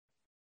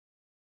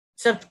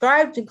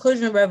Subscribe to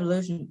Inclusion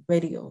Revolution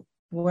Radio,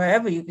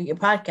 wherever you get your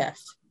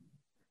podcasts.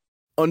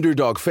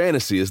 Underdog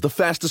Fantasy is the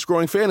fastest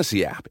growing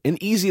fantasy app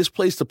and easiest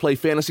place to play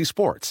fantasy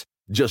sports.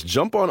 Just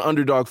jump on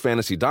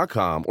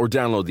UnderdogFantasy.com or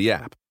download the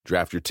app,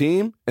 draft your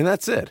team, and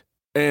that's it.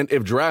 And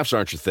if drafts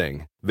aren't your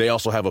thing, they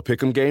also have a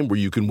pick'em game where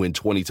you can win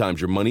 20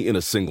 times your money in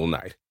a single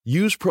night.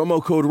 Use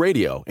promo code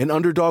RADIO, and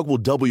Underdog will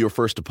double your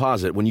first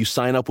deposit when you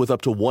sign up with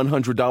up to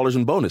 $100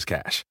 in bonus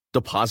cash.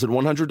 Deposit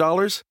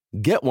 $100,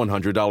 get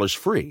 $100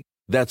 free.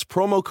 That's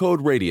promo code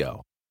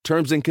RADIO.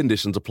 Terms and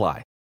conditions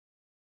apply.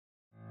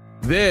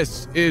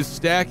 This is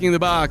Stacking the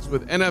Box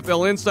with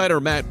NFL insider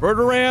Matt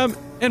Verderame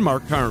and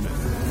Mark Carman.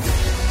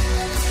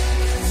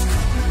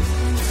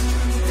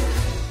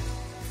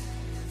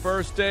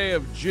 First day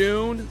of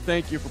June.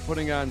 Thank you for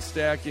putting on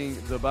Stacking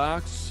the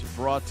Box.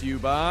 Brought to you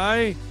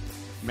by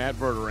Matt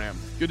Verderame.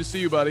 Good to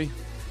see you, buddy.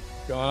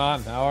 What's going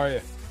on? How are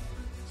you?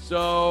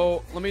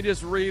 So let me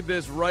just read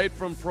this right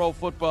from Pro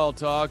Football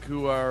Talk,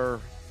 who are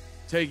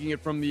taking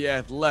it from The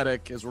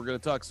Athletic, as we're going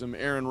to talk some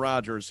Aaron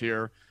Rodgers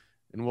here.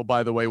 And we'll,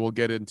 by the way, we'll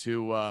get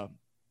into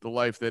the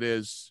life that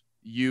is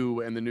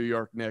you and the New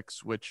York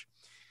Knicks, which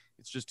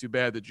it's just too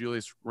bad that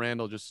Julius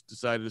Randle just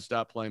decided to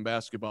stop playing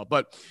basketball.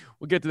 But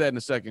we'll get to that in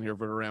a second here,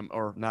 Verderame,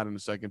 or not in a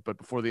second, but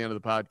before the end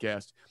of the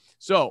podcast.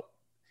 So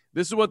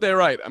this is what they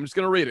write. I'm just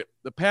going to read it.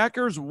 The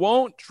Packers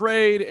won't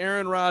trade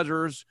Aaron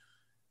Rodgers,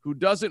 who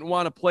doesn't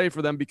want to play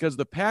for them, because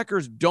the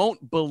Packers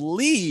don't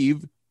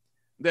believe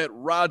that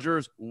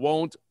Rodgers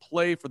won't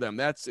play for them.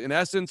 That's, in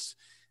essence,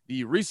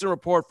 the recent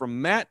report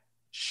from Matt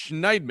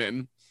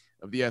Schneidman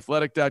of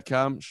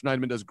theathletic.com.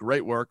 Schneidman does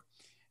great work.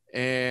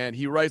 And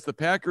he writes the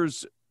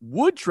Packers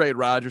would trade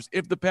Rodgers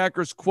if the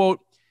Packers,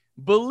 quote,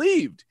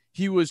 believed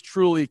he was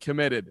truly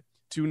committed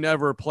to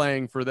never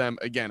playing for them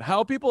again.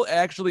 How people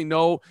actually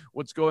know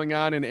what's going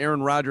on in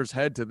Aaron Rodgers'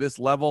 head to this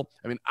level,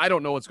 I mean, I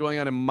don't know what's going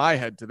on in my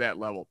head to that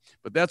level,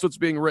 but that's what's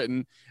being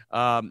written.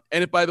 And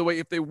if, by the way,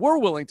 if they were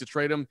willing to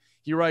trade him,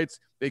 he writes,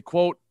 they,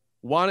 quote,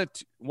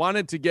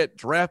 wanted to get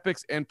draft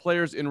picks and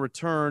players in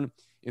return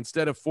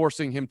instead of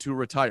forcing him to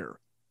retire.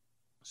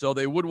 So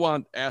they would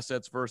want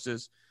assets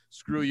versus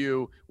screw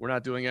you, we're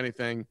not doing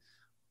anything.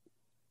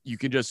 You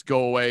can just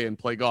go away and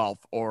play golf,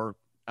 or,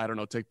 I don't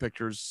know, take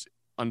pictures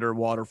under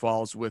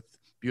waterfalls with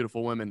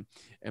beautiful women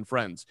and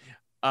friends.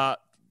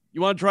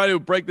 You want to try to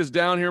break this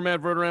down here,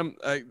 Matt Verderame?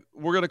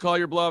 We're going to call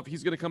your bluff.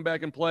 He's going to come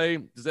back and play.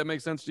 Does that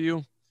make sense to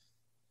you?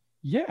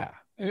 Yeah.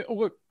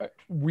 Look,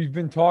 we've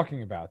been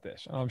talking about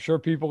this. I'm sure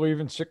people are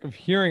even sick of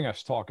hearing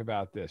us talk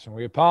about this, and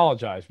we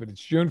apologize, but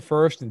it's June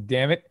 1st, and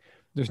damn it,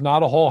 there's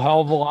not a whole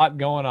hell of a lot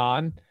going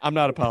on. I'm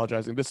not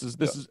apologizing. This is.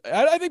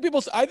 I think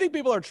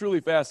people are truly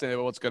fascinated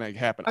about what's going to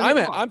happen.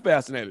 I'm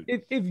fascinated.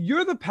 If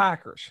you're the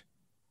Packers,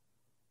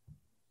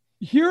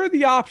 here are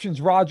the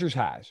options Rodgers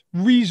has.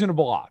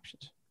 Reasonable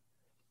options.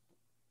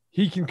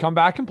 He can come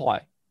back and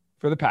play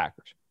for the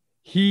Packers.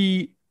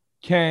 He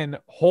can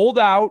hold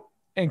out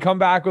and come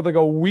back with like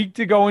a week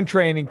to go in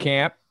training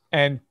camp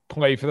and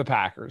play for the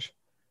Packers.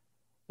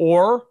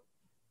 Or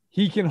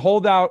he can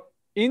hold out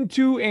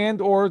into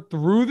and or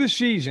through the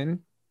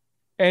season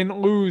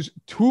and lose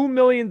 $2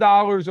 million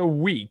a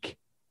week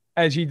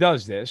as he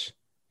does this,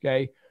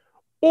 okay?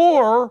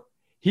 Or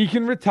he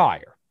can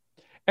retire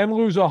and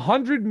lose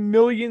 $100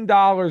 million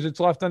that's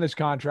left on his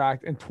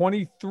contract and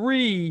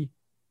 $23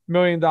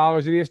 million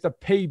that he has to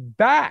pay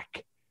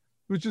back,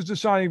 which is the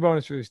signing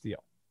bonus for this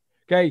deal,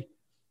 okay?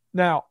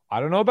 Now, I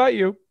don't know about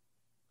you.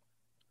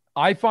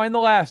 I find the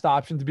last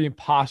option to be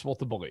impossible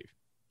to believe.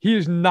 He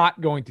is not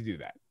going to do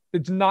that.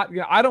 It's not,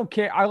 I don't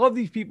care. I love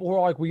these people who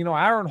are like, well,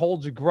 Aaron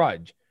holds a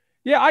grudge.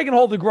 Yeah, I can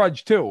hold a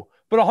grudge too,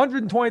 but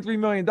 $123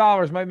 million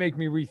might make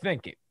me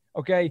rethink it.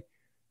 Okay.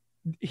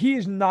 He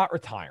is not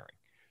retiring.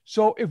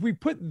 So if we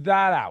put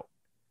that out,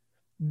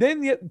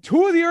 then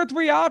two of the other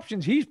three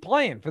options, he's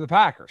playing for the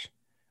Packers,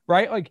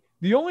 right? Like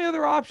the only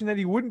other option that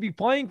he wouldn't be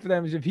playing for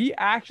them is if he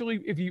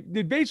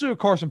did basically what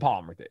Carson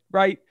Palmer did,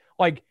 right?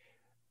 Like,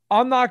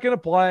 I'm not going to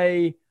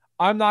play.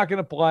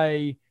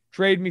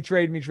 Trade me.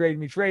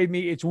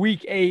 It's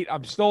week 8.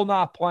 I'm still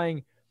not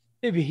playing.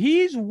 If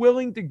he's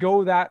willing to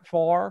go that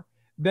far,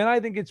 then I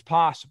think it's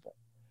possible.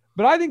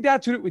 But I think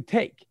that's what it would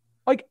take.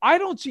 Like, I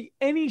don't see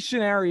any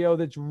scenario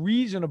that's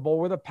reasonable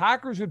where the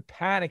Packers would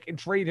panic and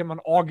trade him on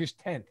August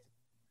 10th.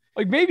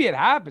 Like, maybe it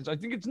happens. I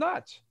think it's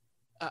nuts.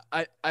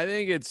 I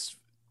think it's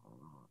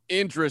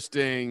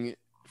interesting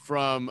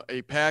from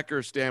a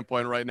Packers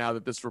standpoint right now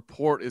that this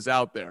report is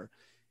out there.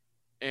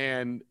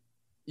 And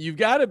you've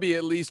got to be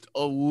at least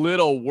a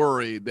little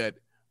worried that,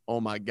 oh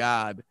my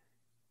God,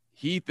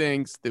 he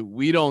thinks that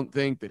we don't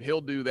think that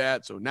he'll do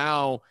that. So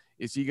now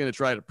is he going to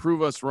try to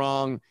prove us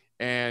wrong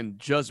and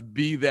just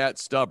be that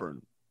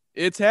stubborn?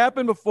 It's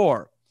happened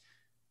before.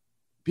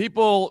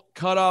 People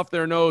cut off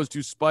their nose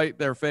to spite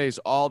their face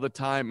all the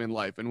time in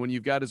life. And when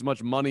you've got as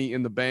much money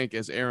in the bank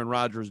as Aaron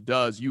Rodgers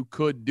does, you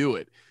could do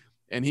it.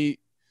 And he,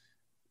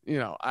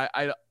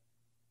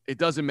 it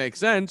doesn't make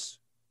sense.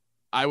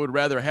 I would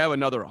rather have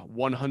another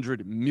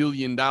 $100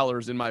 million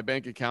in my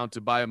bank account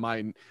to buy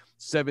my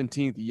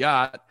 17th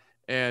yacht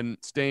and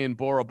stay in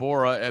Bora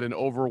Bora at an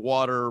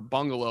overwater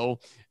bungalow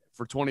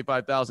for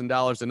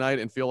 $25,000 a night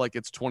and feel like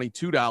it's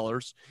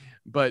 $22.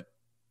 But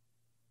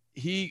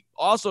he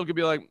also could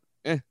be like,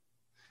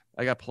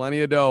 I got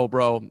plenty of dough,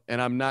 bro.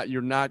 And I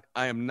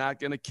am not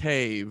going to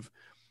cave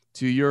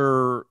to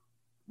your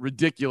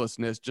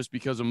ridiculousness just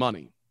because of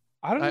money.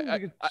 I don't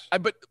think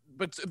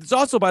but it's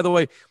also, by the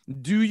way,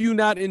 do you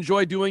not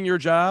enjoy doing your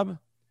job?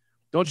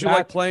 Don't you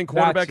like playing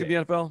quarterback in the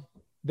NFL?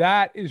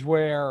 That is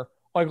where,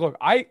 like, look,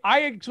 I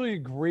actually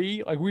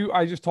agree. Like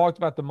I just talked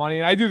about the money,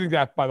 and I do think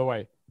that, by the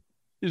way,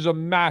 is a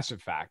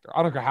massive factor.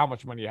 I don't care how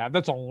much money you have.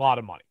 That's a lot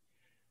of money.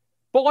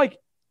 But like,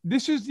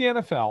 this is the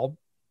NFL.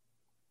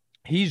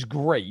 He's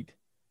great.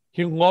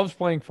 He loves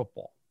playing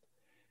football.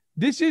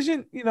 This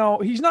isn't,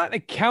 he's not an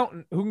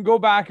accountant who can go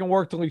back and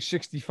work till he's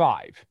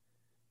 65.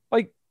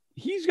 Like,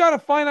 he's got a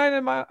finite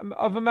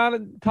amount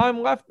of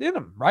time left in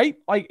him, right?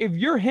 Like, if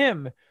you're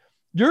him,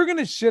 you're going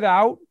to sit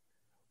out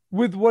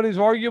with what is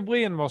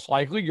arguably and most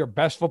likely your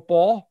best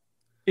football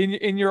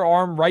in your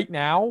arm right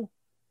now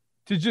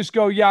to just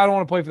go, yeah, I don't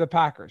want to play for the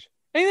Packers.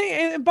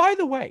 And by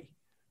the way,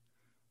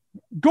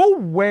 go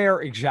where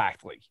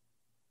exactly?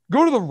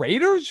 Go to the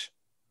Raiders?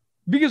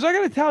 Because I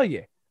got to tell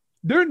you,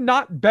 they're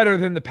not better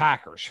than the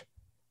Packers.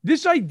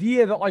 This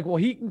idea that, like, well,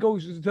 he can go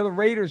to the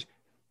Raiders,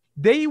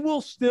 they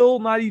will still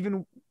not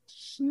even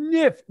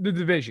sniff the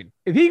division.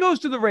 If he goes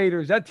to the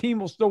Raiders, that team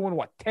will still win,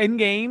 10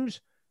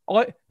 games?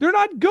 They're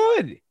not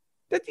good.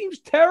 That team's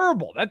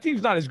terrible. That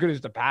team's not as good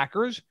as the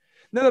Packers.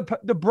 Now,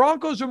 the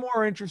Broncos are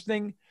more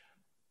interesting.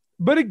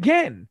 But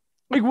again,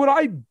 like, would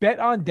I bet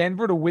on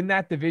Denver to win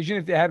that division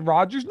if they had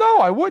Rodgers? No,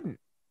 I wouldn't.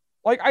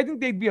 Like, I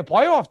think they'd be a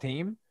playoff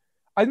team.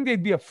 I think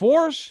they'd be a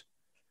force.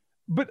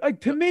 But,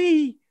 like, to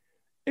me,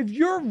 if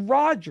you're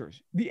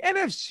Rodgers, the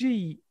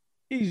NFC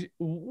is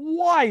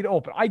wide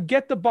open. I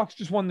get the Bucs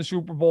just won the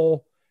Super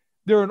Bowl.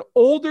 They're an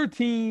older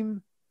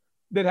team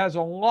that has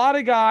a lot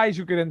of guys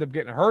who could end up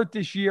getting hurt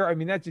this year. I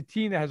mean, that's a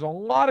team that has a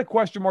lot of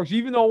question marks,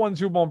 even though it won the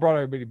Super Bowl and brought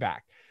everybody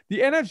back. The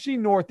NFC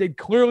North, they'd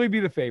clearly be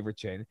the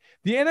favorites in.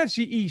 The NFC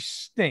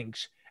East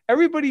stinks.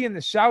 Everybody in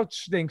the South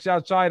stinks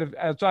outside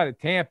of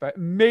Tampa.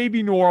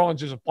 Maybe New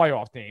Orleans is a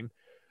playoff team.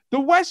 The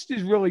West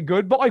is really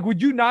good, but, like,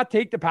 would you not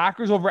take the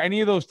Packers over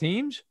any of those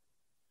teams?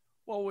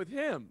 Well, with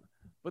him.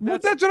 But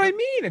that's what I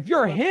mean. If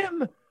you're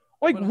him,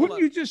 like, wouldn't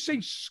you just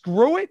say,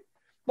 screw it?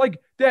 Like,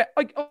 that,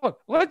 like, look,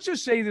 let's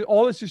just say that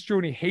all this is true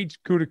and he hates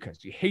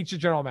Gutekunst. He hates the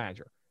general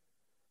manager.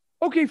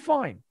 Okay,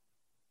 fine.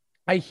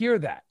 I hear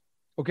that.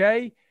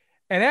 Okay?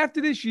 And after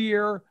this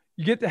year,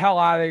 you get the hell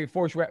out of there,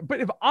 force you out. But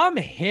if I'm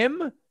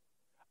him,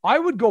 I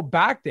would go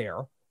back there,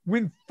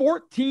 win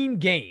 14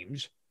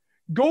 games,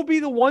 go be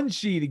the 1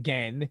 seed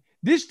again,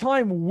 this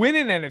time win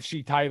an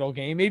NFC title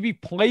game, maybe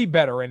play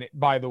better in it,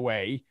 by the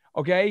way,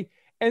 okay?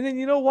 And then,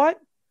 you know what?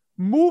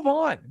 Move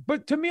on.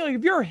 But to me, like,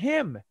 if you're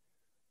him,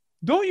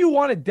 don't you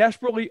want to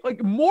desperately,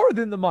 like, more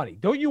than the money,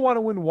 don't you want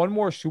to win one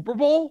more Super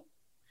Bowl?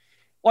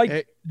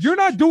 Like, you're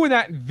not doing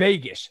that in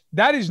Vegas.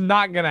 That is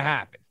not going to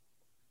happen.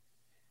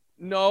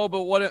 No,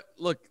 but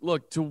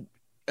look, to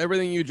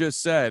everything you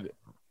just said,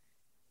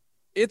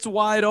 it's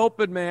wide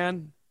open,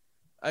 man.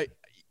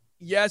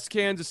 Yes,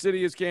 Kansas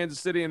City is Kansas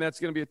City, and that's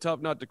going to be a tough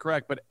nut to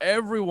crack. But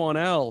everyone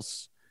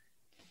else,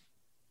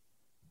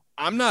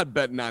 I'm not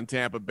betting on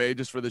Tampa Bay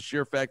just for the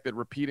sheer fact that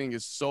repeating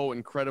is so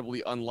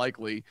incredibly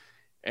unlikely.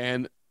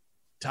 And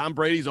Tom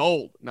Brady's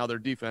old. Now, their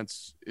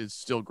defense is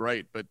still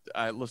great. But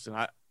listen,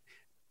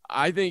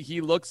 I think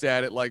he looks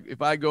at it like,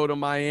 if I go to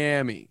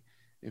Miami,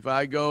 if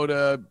I go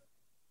to,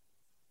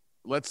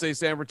 let's say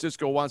San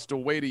Francisco wants to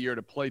wait a year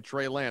to play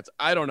Trey Lance.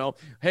 I don't know.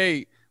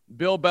 Hey,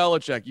 Bill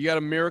Belichick, you got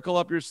a miracle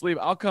up your sleeve.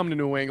 I'll come to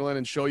New England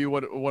and show you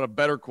what a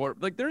better quarter.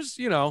 Like, there's,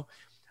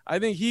 I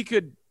think he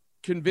could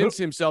convince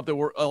himself that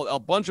we're a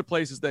bunch of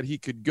places that he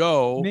could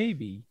go.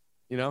 Maybe.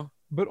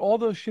 But all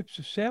those ships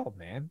have sailed,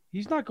 man.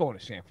 He's not going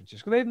to San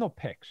Francisco. They have no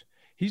picks.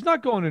 He's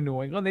not going to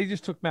New England. They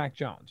just took Mac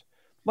Jones.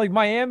 Like,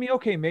 Miami,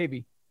 okay,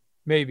 maybe,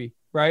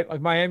 right?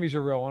 Like, Miami's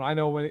a real one. I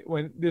know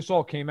when this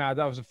all came out,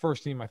 that was the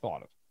first team I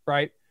thought of,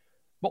 right?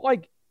 But,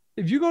 like,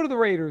 if you go to the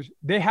Raiders,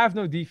 they have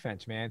no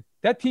defense, man.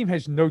 That team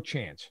has no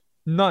chance.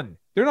 None.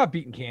 They're not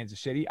beating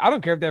Kansas City. I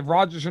don't care if they have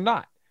Rodgers or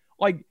not.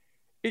 Like,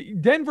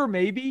 Denver,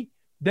 maybe.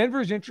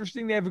 Denver's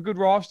interesting. They have a good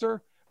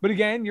roster. But,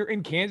 again, you're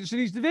in Kansas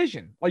City's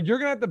division. Like, you're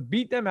going to have to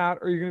beat them out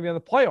or you're going to be on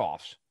the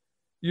playoffs.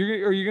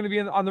 You're going to be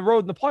on the road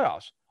in the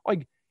playoffs.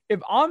 Like,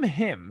 if I'm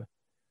him,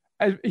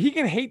 he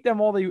can hate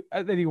them all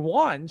that he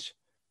wants.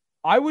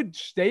 I would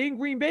stay in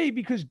Green Bay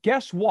because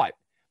guess what?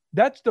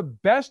 That's the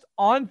best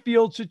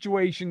on-field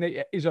situation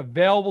that is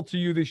available to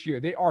you this year.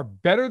 They are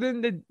better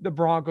than the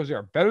Broncos. They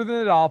are better than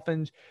the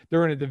Dolphins.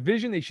 They're in a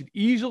division they should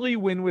easily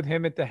win with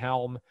him at the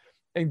helm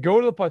and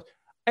go to the playoffs.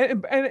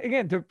 And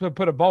again, to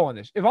put a bow on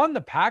this, if I'm the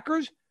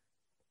Packers,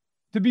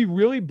 to be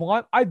really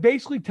blunt, I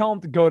basically tell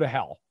them to go to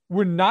hell.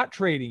 We're not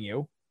trading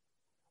you.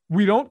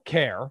 We don't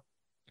care.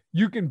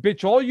 You can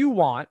bitch all you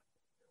want.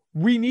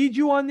 We need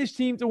you on this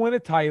team to win a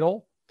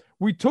title.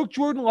 We took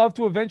Jordan Love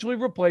to eventually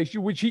replace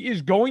you, which he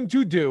is going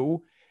to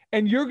do.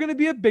 and you're going to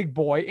be a big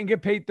boy and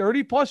get paid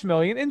 30 plus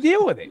million and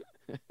deal with it.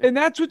 And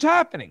that's what's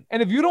happening.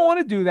 And if you don't want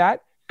to do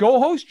that, go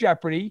host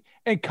Jeopardy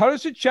and cut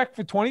us a check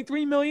for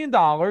 $23 million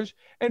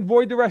and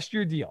void the rest of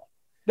your deal.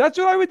 That's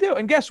what I would do.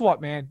 And guess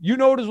what, man? You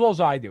know it as well as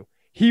I do.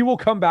 He will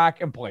come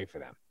back and play for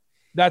them.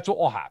 That's what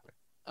will happen.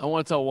 I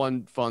want to tell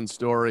one fun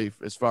story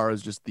as far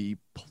as just the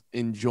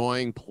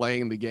enjoying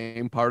playing the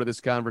game part of this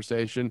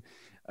conversation.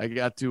 I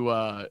got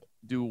to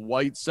do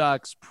White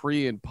Sox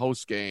pre and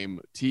post game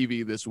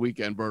TV this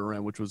weekend,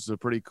 Bertrand, which was a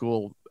pretty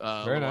cool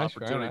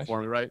opportunity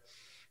for me, right?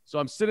 So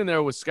I'm sitting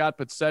there with Scott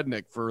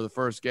Podsednik for the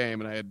first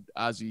game, and I had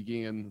Ozzie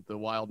Guillen, the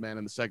wild man,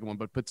 in the second one.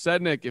 But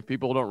Podsednik, if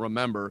people don't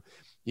remember,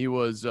 he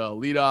was a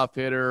leadoff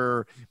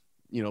hitter,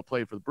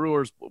 played for the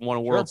Brewers, won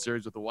a World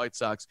Series with the White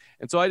Sox.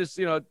 And so I just,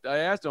 I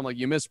asked him, like,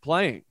 you miss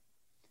playing?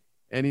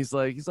 And he's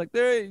like,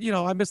 there,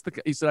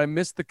 he said, I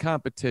miss the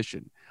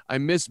competition. I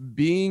miss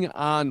being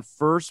on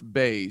first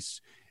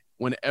base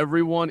when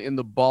everyone in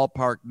the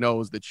ballpark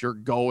knows that you're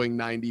going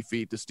 90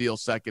 feet to steal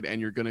second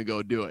and you're going to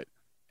go do it.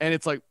 And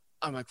it's like,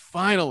 I'm like,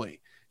 finally,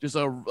 just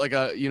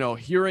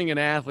hearing an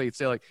athlete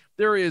say, like,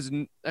 there is,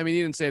 he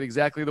didn't say it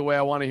exactly the way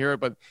I want to hear it,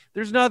 but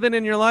there's nothing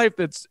in your life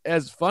that's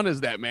as fun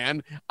as that,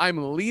 man.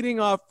 I'm leading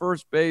off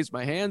first base.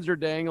 My hands are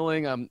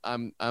dangling. I'm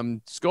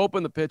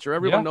scoping the pitcher.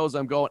 Everyone knows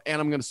I'm going,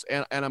 and I'm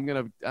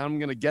going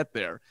to get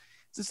there.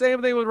 It's the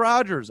same thing with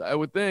Rodgers. I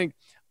would think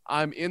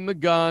I'm in the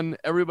gun.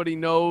 Everybody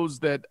knows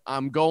that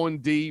I'm going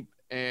deep.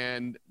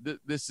 And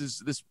there's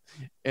 2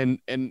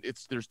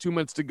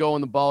 minutes to go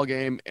in the ball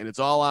game, and it's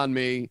all on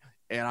me,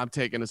 and I'm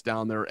taking us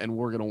down there, and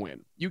we're gonna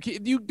win.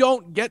 You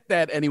don't get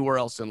that anywhere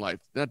else in life.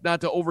 Not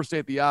to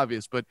overstate the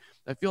obvious, but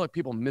I feel like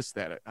people miss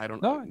that. I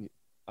don't know.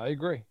 I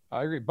agree.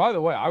 By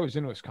the way, I was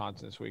in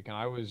Wisconsin this week, and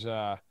I was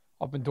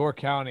up in Door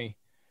County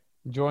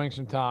enjoying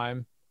some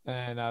time,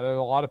 and there were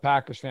a lot of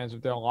Packers fans up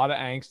there, a lot of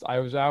angst. I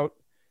was out,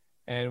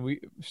 and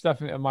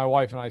Stephanie, my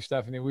wife and I,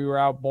 Stephanie, we were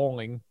out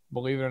bowling.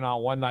 Believe it or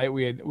not, one night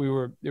it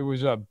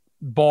was a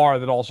bar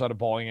that also had a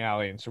bowling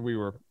alley. And so we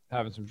were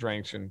having some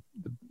drinks and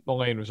the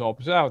lane was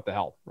open. So what the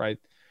hell, right?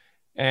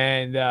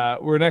 And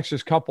we're next to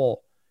this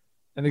couple,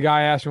 and the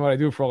guy asked me what I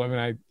do for a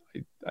living.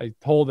 I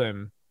told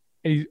him,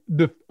 and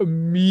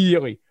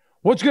immediately,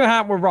 what's going to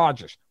happen with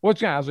Rodgers? I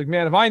was like,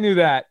 man, if I knew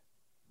that,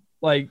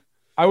 like,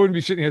 I wouldn't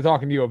be sitting here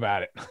talking to you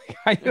about it.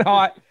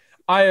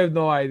 I have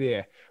no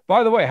idea.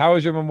 By the way, how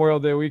was your Memorial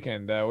Day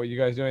weekend? What, you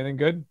guys do anything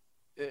good?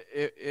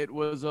 It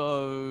was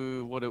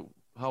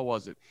how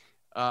was it?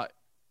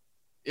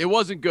 It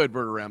wasn't good,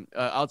 Bertrand.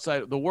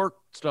 Outside the work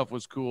stuff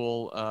was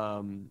cool.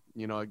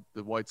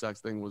 The White Sox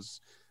thing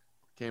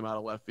came out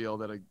of left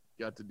field that I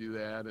got to do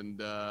that, and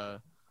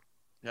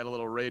had a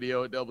little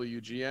radio at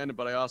WGN.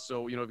 But I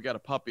also, we've got a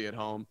puppy at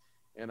home,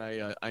 and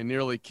I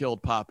nearly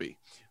killed Poppy,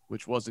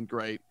 which wasn't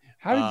great.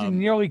 How did you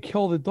nearly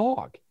kill the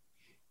dog?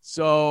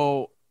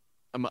 So,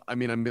 I'm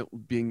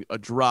being a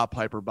drop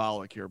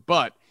hyperbolic here,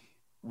 but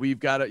we've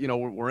got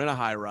we're in a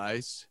high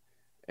rise,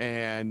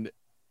 and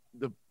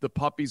the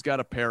puppy's got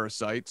a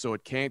parasite, so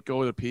it can't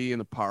go to pee in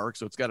the park.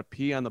 So it's got to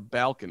pee on the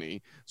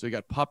balcony. So you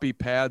got puppy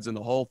pads and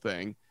the whole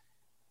thing.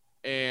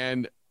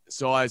 And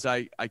so as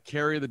I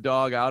carry the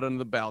dog out onto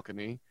the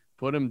balcony,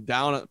 put her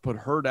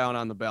down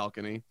on the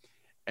balcony.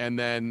 And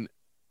then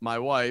my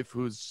wife,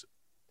 who's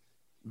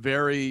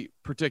very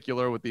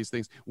particular with these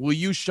things, will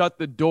you shut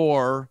the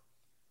door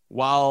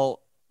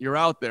while you're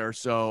out there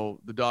so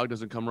the dog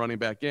doesn't come running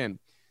back in?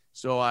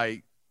 So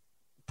I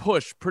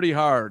push pretty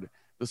hard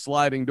the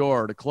sliding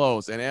door to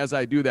close. And as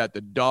I do that,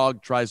 the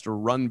dog tries to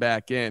run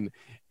back in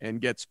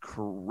and gets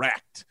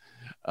cracked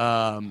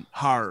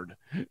hard,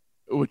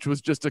 which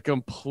was just a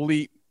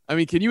complete,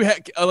 can you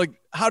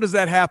how does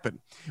that happen?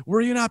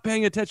 Were you not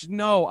paying attention?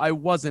 No, I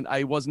wasn't.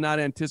 I was not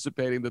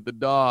anticipating that the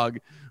dog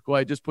who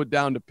I just put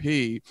down to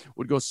pee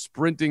would go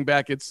sprinting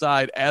back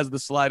inside as the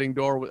sliding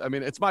door.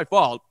 It's my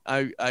fault.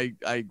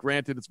 I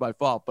granted it's my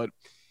fault, but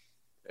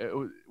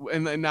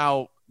and then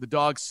now the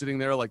dog's sitting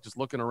there like just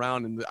looking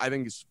around, and I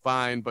think he's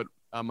fine, but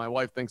my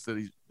wife thinks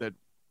that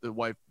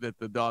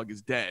the dog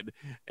is dead,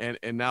 and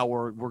now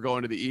we're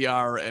going to the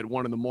ER at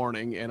 1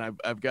 a.m, and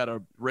I've got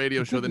a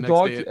radio show the next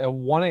day at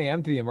 1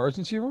 a.m. to the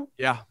emergency room.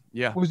 Yeah.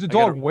 Was the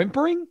dog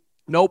whimpering?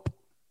 Nope.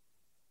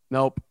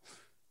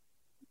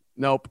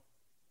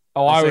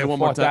 Oh, I would have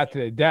fought that to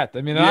the death.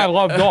 I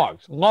love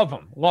dogs, love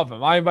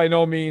them. I by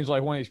no means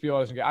like one of these people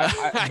doesn't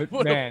get.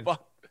 Man.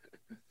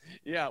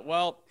 Yeah,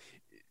 well,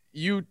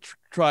 you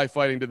try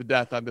fighting to the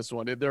death on this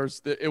one.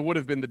 It would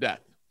have been the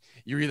death.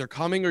 You're either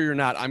coming or you're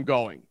not. I'm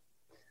going.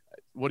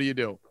 What do you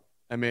do?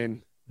 At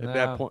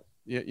that point,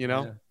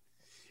 Yeah.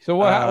 So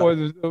what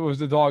was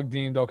the dog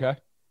deemed okay?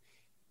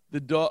 The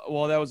dog.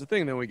 Well, that was the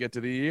thing. Then we get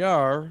to the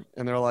ER,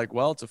 and they're like,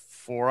 "Well, it's a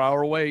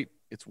 4-hour wait.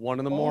 It's 1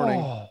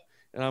 a.m."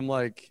 And I'm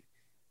like,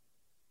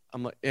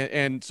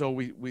 and so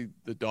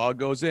the dog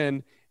goes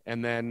in,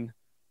 and then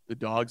the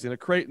dog's in a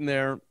crate in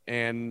there,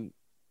 and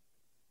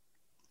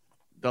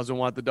doesn't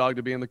want the dog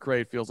to be in the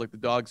crate, feels like the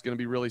dog's going to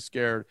be really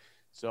scared.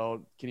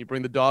 So can you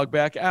bring the dog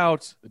back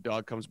out? The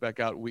dog comes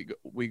back out.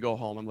 We go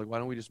home. I'm like, why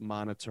don't we just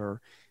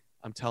monitor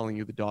I'm telling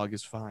you, the dog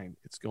is fine.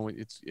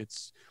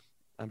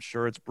 I'm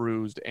sure it's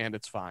bruised and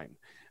it's fine.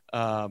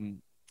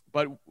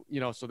 But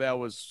so that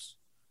was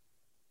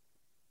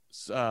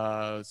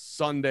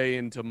Sunday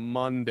into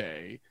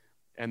Monday.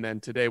 And then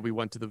today we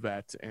went to the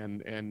vet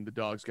and the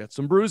dog's got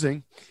some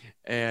bruising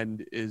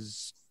and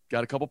is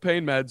got a couple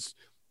pain meds,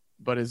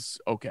 but is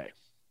okay.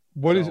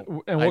 What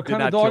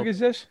kind of dog is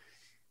this?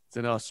 It's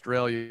an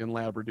Australian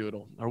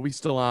Labradoodle. Are we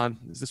still on?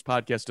 Is this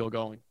podcast still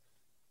going?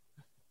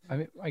 I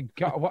mean,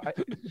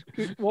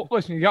 well,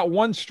 listen, you got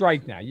one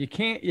strike now. You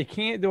can't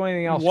do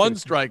anything else. One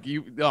strike.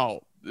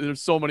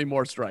 There's so many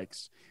more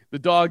strikes. The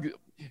dog,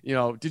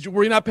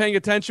 were you not paying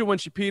attention when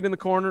she peed in the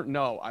corner?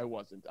 No, I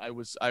wasn't. I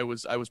was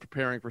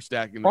preparing for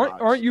stacking the box.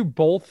 Aren't you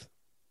both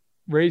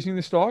raising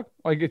this dog?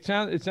 Like it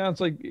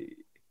sounds like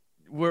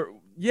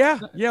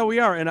Yeah, we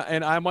are.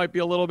 And I might be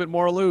a little bit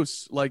more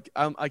loose. Like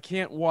I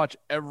can't watch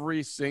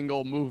every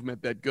single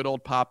movement that good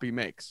old Poppy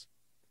makes.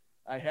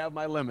 I have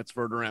my limits,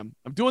 Verderem.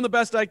 I'm doing the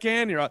best I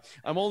can here.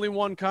 I'm only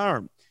one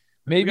carm.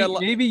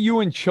 Maybe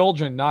you and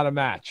children, not a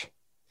match.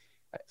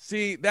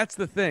 See, that's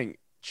the thing.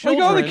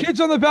 Children, the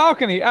kids on the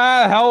balcony.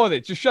 Hell with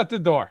it. Just shut the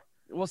door.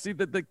 Well, see,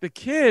 the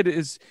kid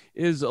is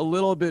a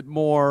little bit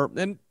more,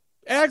 and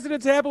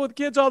accidents happen with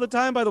kids all the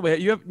time. By the way,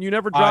 you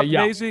never dropped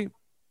Maisie.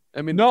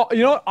 I mean, no.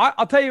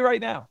 I'll tell you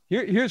right now.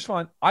 Here's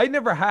fun. I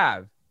never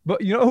have,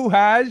 but you know who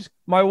has?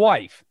 My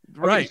wife.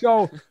 Right.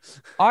 Okay,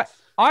 so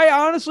I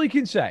honestly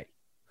can say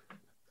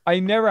I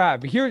never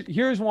have. But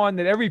here's one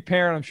that every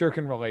parent I'm sure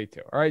can relate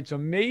to. All right. So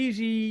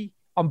Maisie,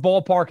 I'm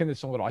ballparking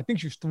this a little. I think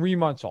she was 3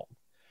 months old.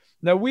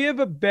 Now we have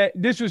a bed.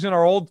 This was in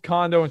our old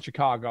condo in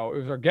Chicago.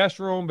 It was our guest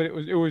room, but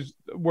it was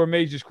where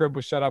Maisie's crib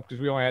was set up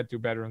because we only had 2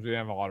 bedrooms. We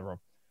didn't have a lot of room.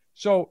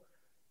 So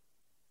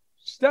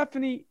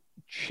Stephanie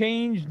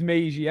changed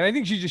Maisie, and I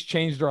think she just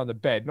changed her on the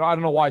bed. No, I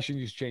don't know why she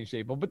just changed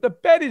table, but the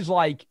bed is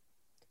like,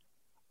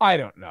 I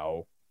don't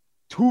know,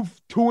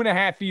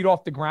 2.5 feet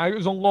off the ground. It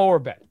was a lower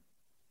bed.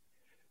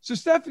 So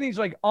Stephanie's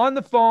like on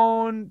the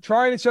phone,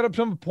 trying to set up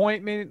some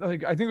appointment.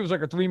 Like I think it was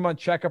like a 3-month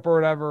checkup or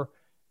whatever.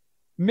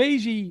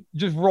 Maisie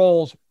just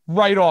rolls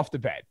right off the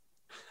bed.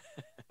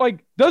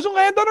 Like doesn't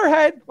land on her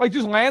head, like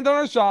just land on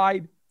her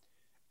side.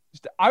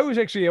 I was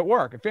actually at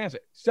work at Fancy.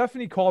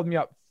 Stephanie called me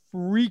up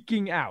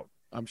freaking out.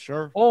 I'm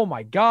sure. Oh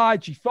my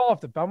God, she fell off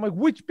the bed. I'm like,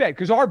 which bed?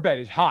 Because our bed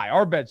is high.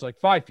 Our bed's like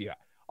 5 feet high.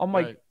 I'm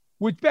like,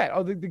 which bed?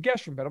 Oh, the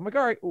guest room bed. I'm like,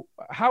 all right,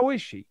 how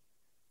is she?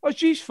 Oh,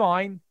 she's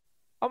fine.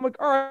 I'm like,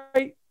 all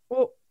right,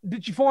 well,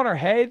 did she fall on her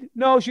head?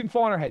 No, she didn't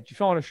fall on her head. She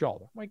fell on her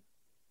shoulder. I'm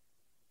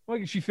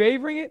like, is she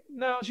favoring it?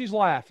 No, she's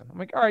laughing. I'm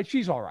like, all right,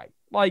 she's all right.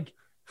 Like,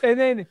 and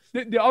then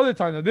the other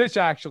time, though, this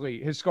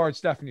actually has scarred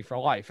Stephanie for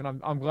life.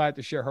 And I'm glad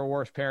to share her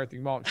worst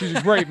parenting moment. She's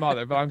a great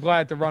mother, but I'm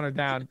glad to run her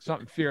down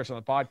something fierce on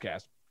the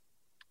podcast.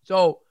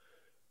 So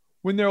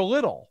when they're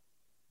little,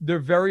 they're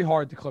very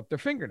hard to clip their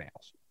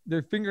fingernails.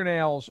 Their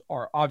fingernails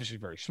are obviously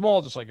very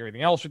small, just like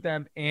everything else with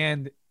them.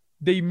 And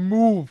they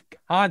move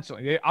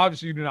constantly. They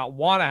obviously do not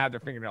want to have their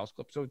fingernails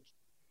clipped. So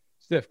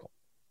it's difficult.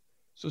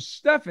 So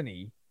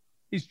Stephanie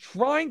is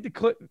trying to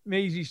clip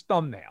Maisie's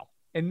thumbnail.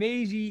 And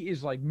Maisie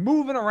is like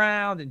moving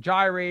around and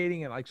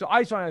gyrating. And like, so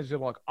I said,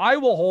 look, I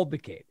will hold the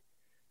kid.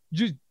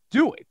 Just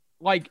do it.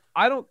 Like,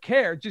 I don't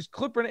care. Just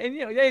clip her.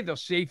 And, they have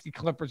those safety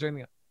clippers or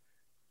anything.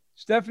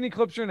 Stephanie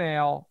clips her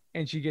nail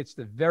and she gets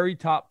the very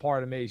top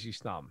part of Maisie's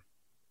thumb.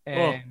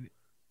 And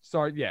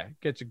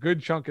gets a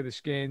good chunk of the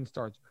skin,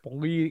 starts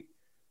bleeding.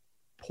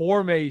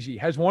 Poor Maisie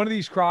has one of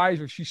these cries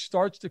where she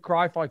starts to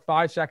cry for like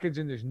 5 seconds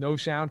and there's no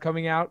sound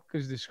coming out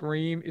because the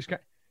scream is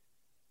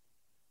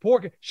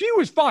poor. She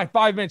was fine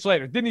 5 minutes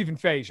later. Didn't even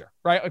phase her,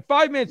 right? Like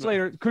 5 minutes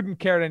later, couldn't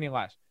care any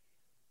less.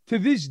 To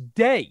this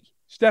day,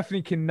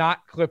 Stephanie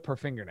cannot clip her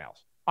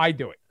fingernails. I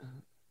do it.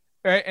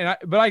 Right?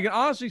 But I can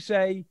honestly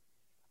say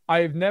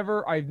I've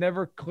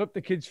never clipped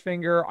the kid's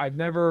finger. I've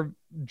never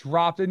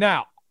dropped it.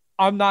 Now,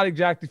 I'm not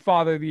exactly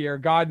father of the year.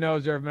 God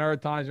knows there have been other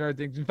times and other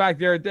things. In fact,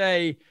 the other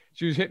day,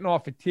 she was hitting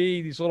off a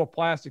tee, this little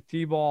plastic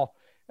tee ball,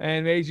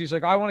 and Maisie's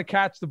like, I want to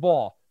catch the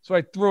ball. So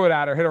I threw it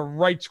at her, hit her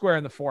right square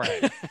in the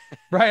forehead.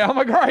 Right? I'm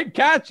like, all right,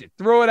 catch it.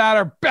 Threw it at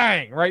her,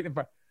 bang, right in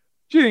front.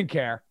 She didn't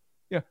care.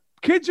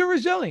 Kids are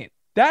resilient.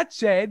 That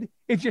said,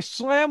 if you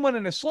slam one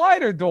in a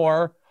slider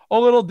door, a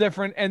little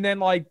different, and then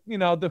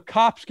the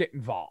cops get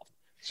involved.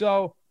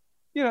 So,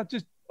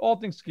 just all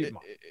things to keep in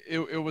mind.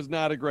 It was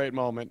not a great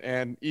moment.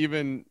 And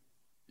even,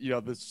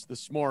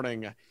 this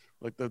morning,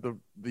 like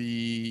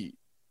the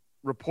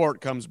report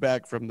comes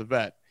back from the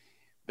vet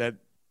that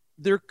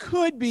there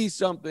could be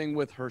something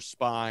with her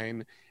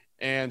spine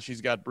and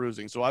she's got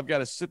bruising. So I've got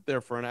to sit there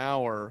for an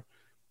hour,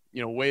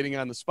 waiting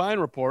on the spine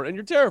report, and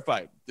you're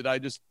terrified. Did I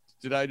just,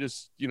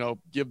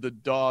 give the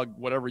dog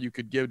whatever you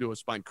could give to a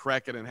spine,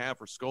 crack it in half,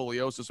 or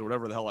scoliosis, or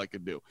whatever the hell I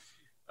could do.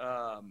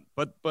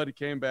 But it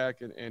came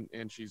back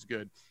and she's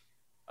good.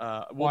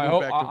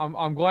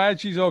 I'm glad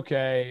she's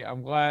okay.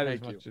 I'm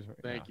glad.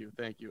 Thank you.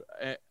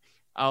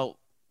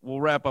 We'll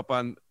wrap up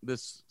on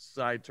this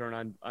side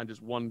turn on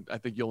just one. I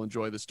think you'll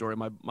enjoy the story.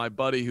 My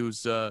buddy,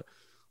 who's a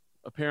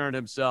parent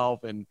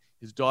himself, and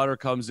his daughter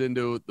comes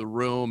into the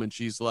room and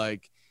she's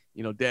like,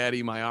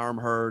 Daddy, my arm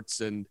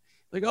hurts, and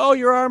like, oh,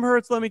 your arm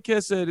hurts, let me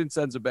kiss it, and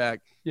sends it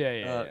back.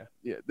 Yeah.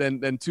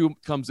 Then 2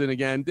 comes in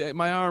again.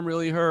 My arm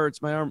really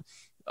hurts. My arm.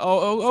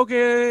 Oh,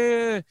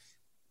 okay.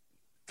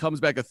 Comes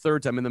back a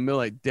third time in the middle,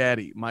 like,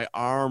 Daddy, my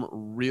arm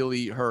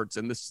really hurts.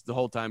 And this is the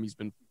whole time he's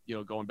been,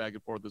 going back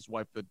and forth with his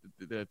wife that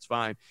it's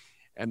fine.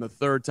 And the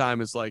third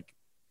time is like,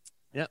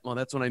 yeah, well,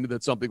 that's when I knew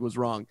that something was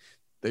wrong.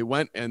 They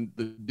went and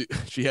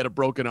she had a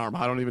broken arm.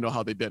 I don't even know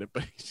how they did it,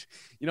 but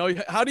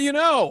how do you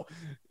know?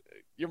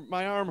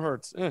 My arm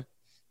hurts.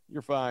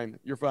 You're fine.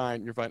 You're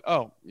fine. You're fine.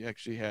 Oh, you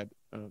actually had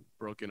a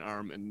broken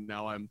arm, and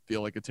now I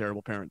feel like a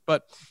terrible parent.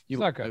 But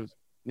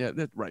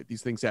that's right.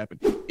 These things happen.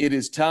 It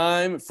is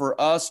time for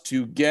us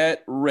to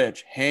get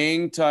rich.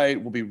 Hang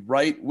tight. We'll be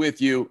right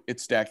with you.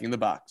 It's Stacking the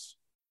Box.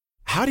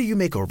 How do you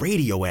make a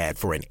radio ad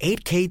for an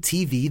 8K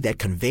TV that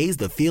conveys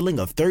the feeling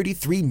of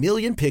 33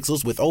 million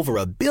pixels with over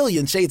a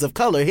billion shades of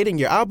color hitting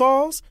your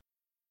eyeballs?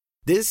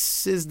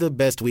 This is the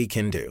best we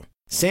can do.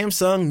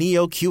 Samsung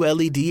Neo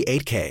QLED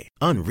 8K.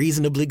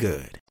 Unreasonably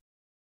good.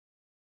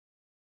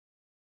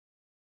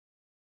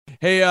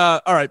 Hey,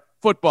 all right,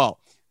 football.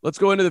 Let's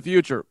go into the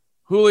future.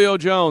 Julio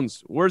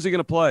Jones, where's he going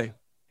to play?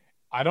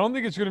 I don't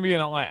think it's going to be in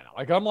Atlanta.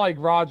 Like, unlike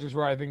Rodgers,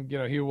 where I think,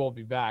 he will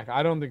be back,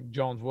 I don't think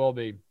Jones will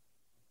be.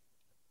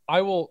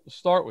 I will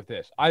start with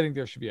this. I think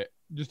there should be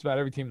just about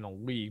every team in the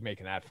league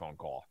making that phone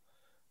call.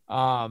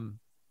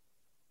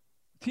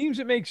 Teams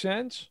that make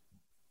sense,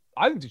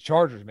 I think the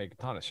Chargers make a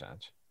ton of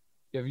sense.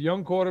 You have a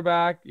young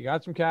quarterback. You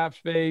got some cap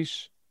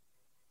space.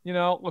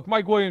 Look,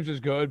 Mike Williams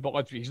is good,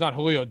 but he's not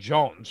Julio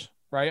Jones,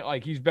 right?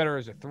 Like, he's better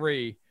as a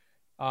 3.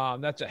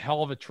 That's a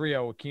hell of a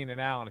trio with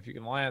Keenan Allen if you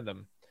can land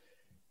them.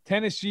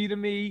 Tennessee, to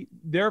me,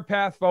 their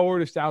path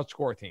forward is to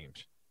outscore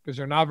teams because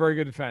they're not very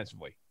good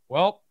defensively.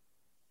 Well,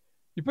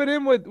 you put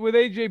in with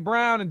A.J.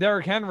 Brown and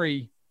Derrick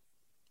Henry,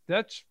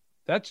 that's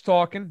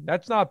talking.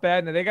 That's not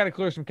bad. Now, they got to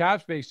clear some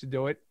cap space to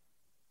do it.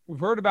 We've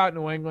heard about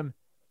New England.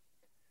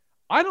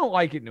 I don't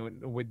like it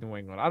with New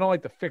England. I don't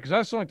like the fit because I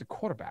just don't like the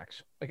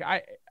quarterbacks. Like,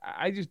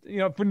 I just,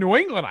 for New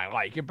England, I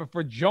like it, but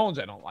for Jones,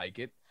 I don't like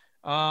it.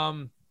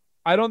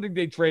 I don't think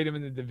they trade him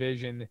in the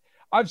division.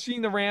 I've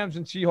seen the Rams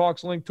and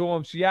Seahawks linked to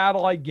him.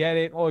 Seattle, I get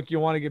it. Look, you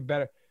want to get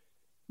better.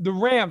 The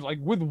Rams, like,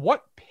 with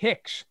what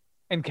picks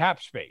and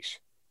cap space?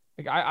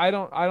 Like, I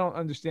don't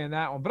understand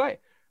that one. But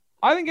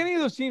I think any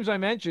of those teams I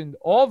mentioned,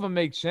 all of them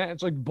make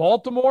sense. Like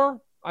Baltimore,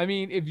 I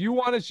mean, if you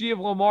want to see if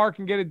Lamar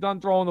can get it done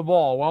throwing the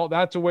ball, well,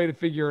 that's a way to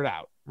figure it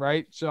out,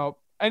 right? So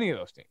any of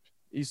those teams.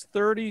 He's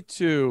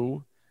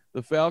 32.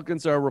 The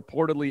Falcons are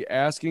reportedly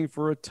asking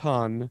for a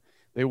ton.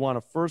 They want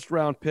a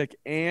first-round pick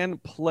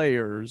and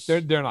players.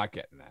 They're not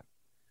getting that.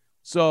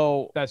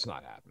 So that's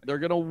not happening. They're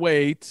going to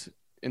wait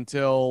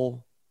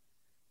until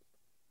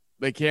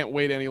they can't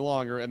wait any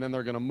longer, and then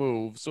they're going to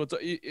move. So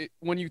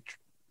when you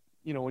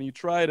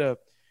try to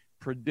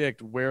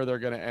predict where they're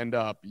going to end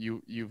up,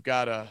 you've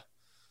got to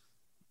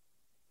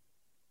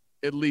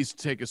at least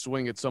take a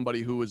swing at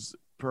somebody who is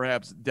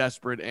perhaps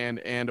desperate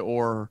and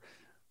or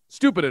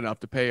stupid enough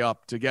to pay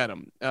up to get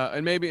him.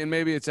 And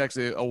maybe it's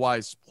actually a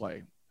wise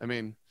play. I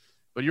mean,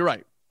 but you're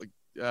right.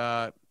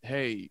 Like,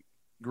 hey,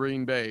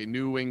 Green Bay,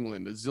 New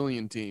England, a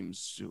zillion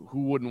teams.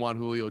 Who wouldn't want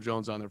Julio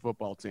Jones on their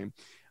football team?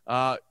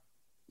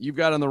 You've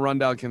got on the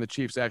rundown, can the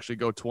Chiefs actually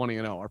go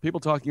 20-0? Are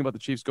people talking about the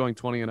Chiefs going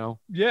 20-0?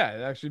 Yeah,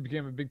 it actually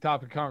became a big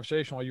topic of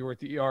conversation while you were at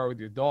the ER with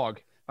your dog.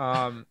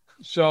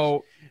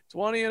 So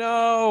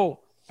 20-0.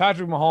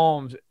 Patrick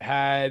Mahomes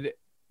had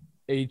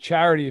a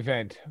charity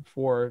event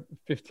for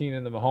 15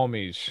 in the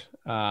Mahomies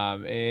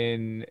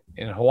in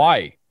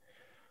Hawaii.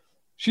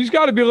 She's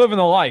got to be living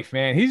the life,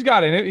 man. He's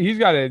got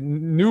a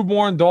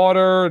newborn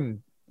daughter,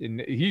 and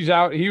he's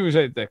out. He was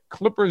at the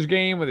Clippers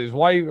game with his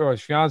wife or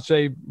his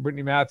fiance,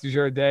 Brittany Matthews, the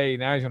other day.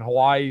 Now he's in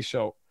Hawaii,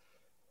 so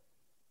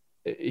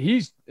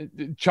he's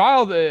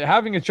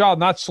having a child,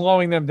 not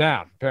slowing them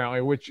down,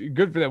 apparently, which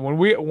good for them.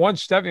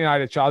 Once Stephanie and I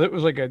had a child, it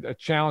was like a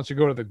challenge to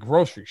go to the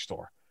grocery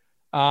store.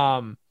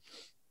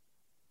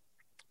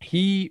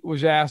 He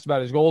was asked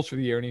about his goals for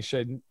the year, and he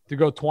said to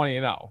go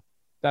 20-0.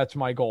 That's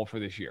my goal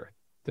for this year,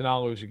 to not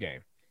lose a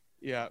game.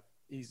 Yeah,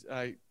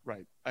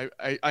 right.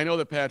 I know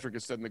that Patrick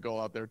is setting the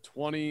goal out there,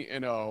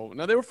 20-0.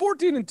 Now they were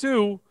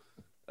 14-2.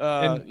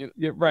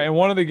 Yeah, right. And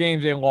one of the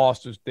games they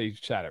lost was they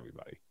sat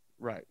everybody.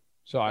 Right.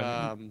 So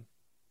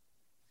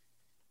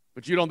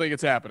but you don't think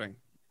it's happening?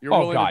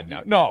 God,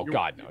 no.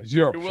 God, no. 0%.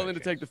 You're willing to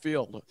take the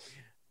field,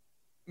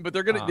 but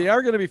they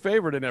are gonna be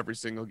favored in every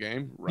single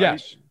game, right?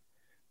 Yes.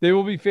 They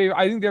will be favored.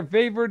 I think they're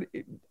favored.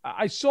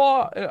 I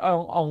saw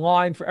a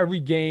line for every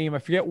game. I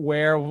forget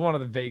where. It was one of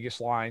the Vegas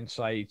line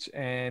sites.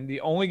 And the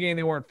only game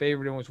they weren't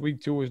favored in was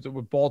week 2 was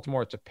with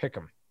Baltimore. It's a pick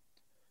 'em.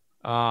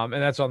 And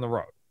that's on the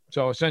road.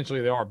 So essentially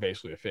they are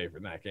basically a favorite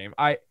in that game.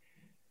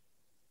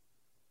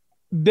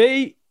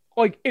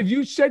 If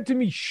you said to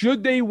me,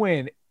 should they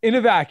win in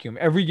a vacuum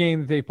every game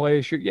that they play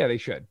this year? Yeah, they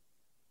should.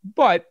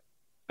 But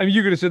I mean,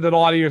 you could have said that a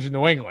lot of years in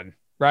New England,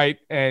 right?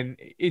 And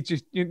it's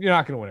just, you're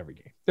not going to win every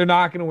game. They're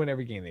not going to win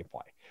every game they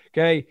play.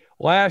 Okay.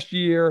 Last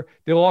year,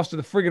 they lost to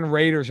the friggin'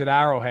 Raiders at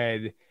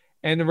Arrowhead,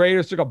 and the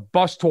Raiders took a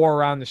bus tour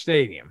around the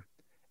stadium.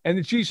 And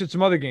the Chiefs had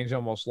some other games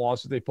almost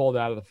lost that they pulled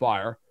out of the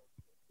fire.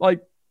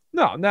 Like,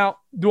 no. Now,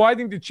 do I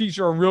think the Chiefs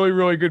are a really,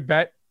 really good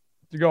bet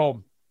to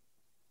go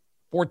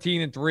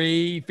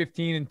 14-3,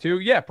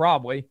 15-2? Yeah,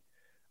 probably.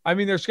 I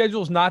mean, their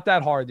schedule is not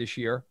that hard this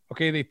year.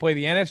 Okay, they play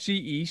the NFC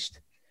East.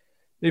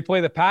 They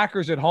play the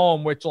Packers at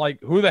home, which, like,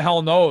 who the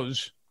hell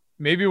knows?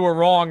 Maybe we're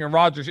wrong and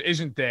Rodgers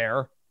isn't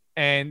there,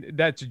 and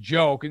that's a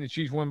joke, and the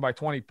Chiefs win by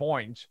 20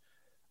 points.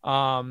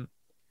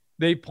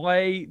 They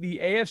play the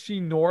AFC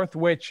North,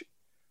 which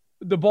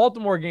the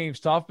Baltimore game's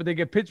tough, but they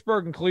get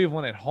Pittsburgh and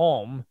Cleveland at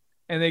home,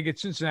 and they get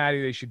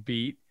Cincinnati they should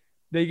beat.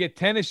 They get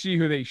Tennessee,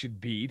 who they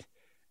should beat.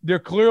 They're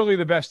clearly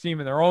the best team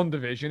in their own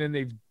division, and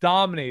they've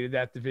dominated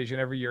that division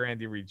every year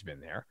Andy Reid's been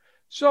there.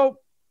 So,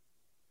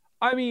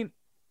 I mean,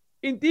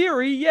 in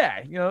theory,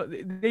 yeah,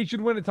 they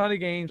should win a ton of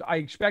games. I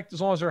expect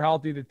as long as they're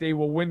healthy that they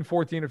will win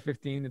 14 or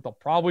 15, that they'll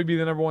probably be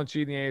the number one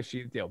seed in the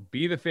AFC, that they'll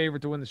be the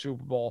favorite to win the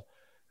Super Bowl.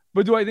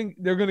 But do I think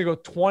they're going to go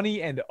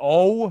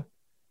 20-0?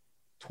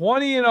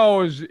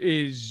 20-0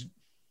 is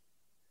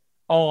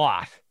a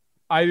lot.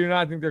 I do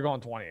not think they're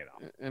going 20-0.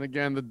 And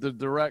again, the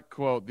direct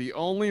quote, the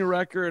only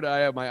record I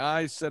have my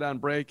eyes set on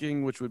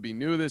breaking, which would be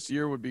new this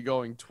year, would be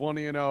going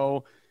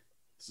 20-0.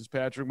 This is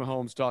Patrick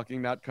Mahomes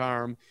talking, not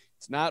Carm.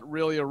 It's not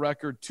really a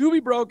record to be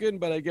broken,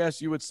 but I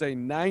guess you would say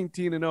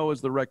 19-0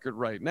 is the record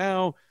right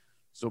now.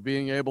 So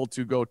being able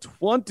to go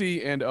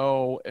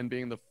 20-0 and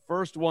being the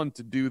first one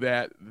to do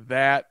that,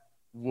 that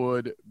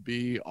would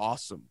be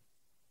awesome.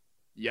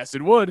 Yes,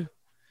 it would.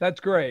 That's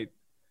great.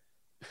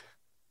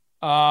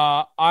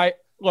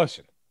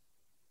 Listen.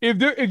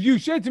 If you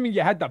said to me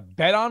you had to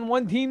bet on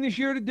one team this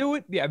year to do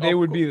it, yeah, they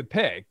would be the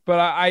pick. But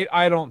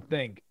I don't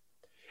think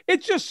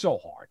it's just so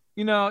hard.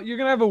 You're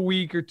gonna have a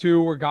week or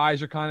two where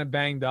guys are kind of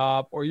banged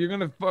up, or you're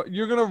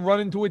gonna run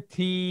into a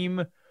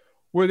team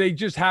where they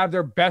just have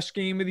their best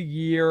game of the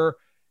year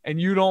and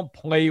you don't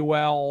play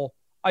well.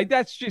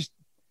 It's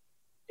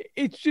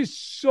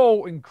just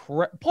so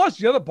incredible. Plus,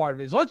 the other part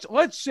of it is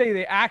let's say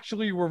they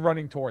actually were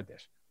running toward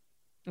this.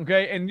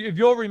 Okay. And if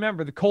you'll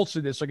remember, the Colts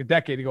did this like a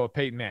decade ago with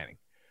Peyton Manning,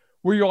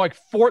 where you're like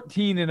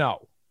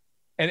 14-0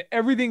 and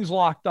everything's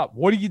locked up.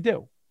 What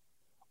do?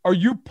 Are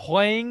you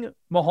playing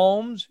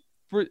Mahomes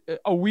for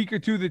a week or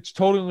two that's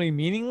totally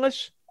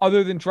meaningless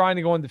other than trying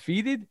to go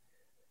undefeated?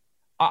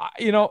 I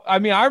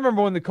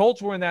remember when the Colts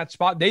were in that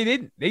spot, they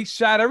didn't. They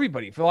sat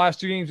everybody for the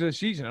last 2 games of the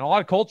season, and a lot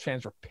of Colts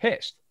fans were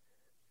pissed.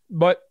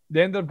 But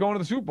they ended up going to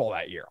the Super Bowl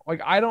that year.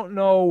 Like, I don't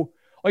know.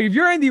 Like, if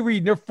you're Andy Reid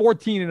and they're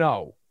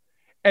 14-0,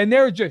 and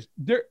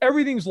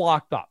everything's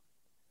locked up,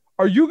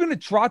 are you going to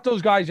trot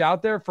those guys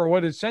out there for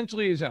what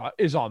essentially is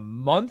a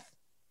month?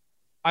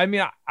 I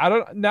mean, I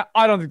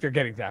don't think they're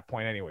getting to that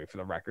point anyway, for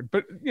the record.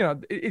 But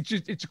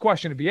it's a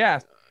question to be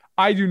asked.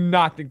 I do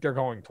not think they're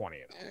going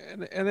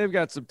 20-0. And they've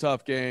got some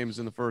tough games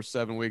in the first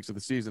 7 weeks of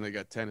the season. They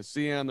got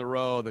Tennessee on the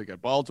road. They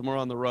got Baltimore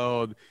on the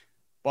road.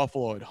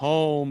 Buffalo at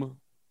home.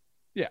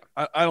 Yeah,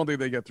 I don't think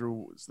they get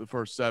through the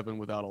first 7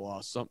 without a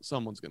loss.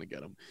 Someone's going to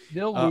get them.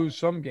 They'll lose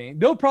some game.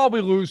 They'll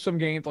probably lose some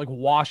games like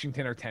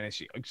Washington or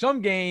Tennessee. Like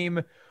some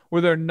game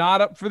where they're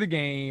not up for the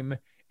game.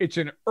 It's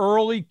an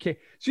early kick.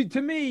 See,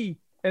 to me,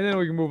 and then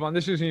we can move on.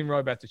 This isn't even really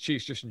about the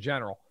Chiefs, just in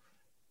general.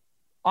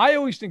 I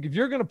always think if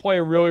you're going to play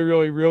a really,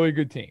 really, really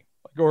good team,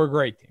 or a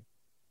great team,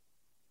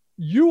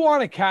 you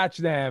want to catch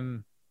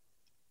them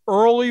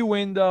early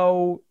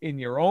window in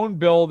your own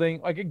building,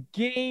 like a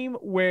game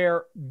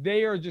where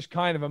they are just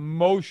kind of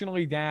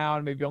emotionally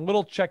down, maybe a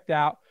little checked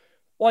out.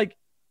 Like,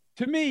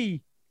 to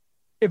me,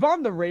 if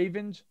I'm the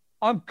Ravens,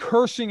 I'm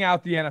cursing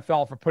out the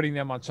NFL for putting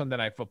them on Sunday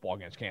Night Football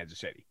against Kansas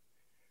City.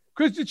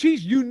 Because the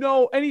Chiefs,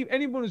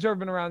 anyone who's ever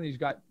been around these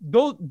guys,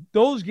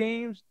 those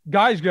games,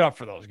 guys get up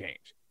for those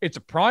games. It's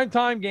a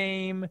primetime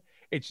game.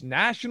 It's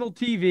national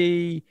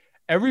TV.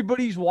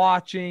 Everybody's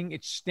watching.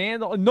 It's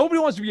stand-up. Nobody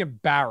wants to be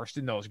embarrassed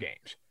in those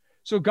games.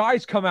 So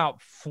guys come out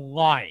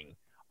flying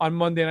on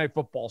Monday Night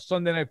Football,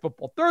 Sunday Night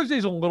Football.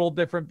 Thursday's a little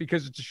different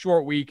because it's a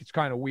short week. It's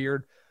kind of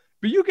weird.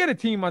 But you get a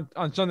team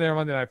on Sunday or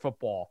Monday Night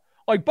Football.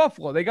 Like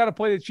Buffalo, they got to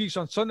play the Chiefs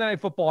on Sunday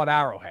Night Football at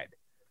Arrowhead.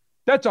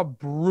 That's a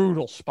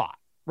brutal spot,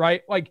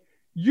 right? Like,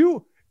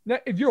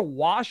 if you're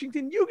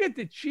Washington, you get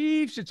the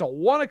Chiefs. It's a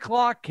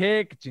 1:00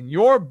 kick. It's in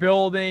your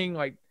building.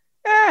 Like,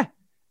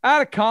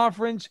 out of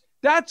conference.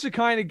 That's the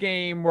kind of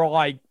game where,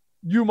 like,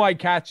 you might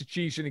catch the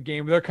Chiefs in a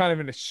game where they're kind of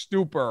in a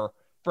stupor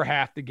for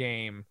half the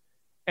game,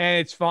 and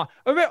it's fun.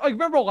 Like,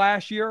 remember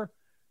last year,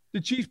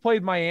 the Chiefs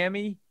played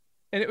Miami,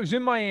 and it was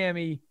in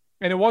Miami,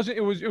 and it was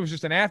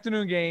just an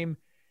afternoon game,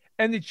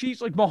 and the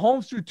Chiefs, like,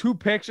 Mahomes threw 2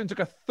 picks and took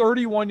a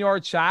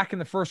 31-yard sack in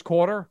the first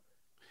quarter.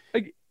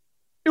 Like,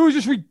 it was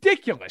just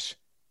ridiculous,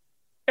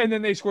 and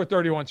then they scored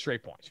 31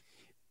 straight points.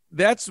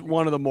 That's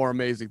one of the more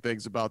amazing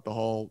things about the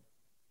whole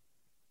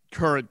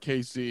current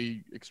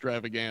KC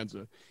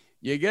extravaganza.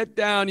 You get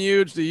down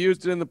huge to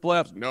Houston in the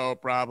playoffs, no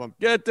problem.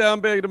 Get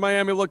down big to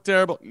Miami, look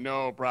terrible,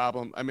 no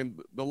problem. I mean,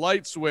 the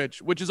light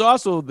switch, which is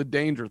also the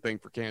danger thing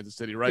for Kansas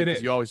City, right?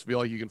 Because you always feel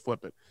like you can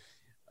flip it.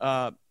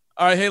 All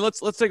right, hey, let's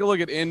take a look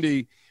at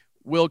Indy.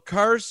 Will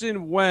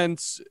Carson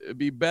Wentz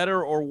be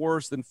better or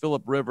worse than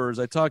Phillip Rivers?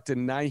 I talked to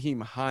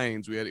Nyheim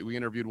Hines. We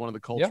interviewed one of the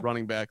Colts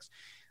running backs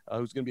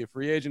who's going to be a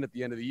free agent at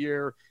the end of the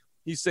year.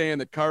 He's saying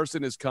that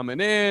Carson is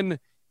coming in.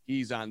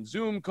 He's on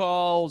Zoom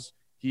calls.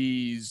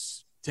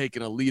 He's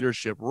taking a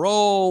leadership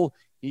role.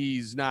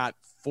 He's not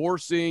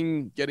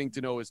forcing getting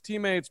to know his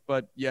teammates,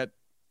 but yet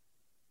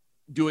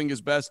doing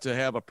his best to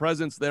have a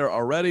presence there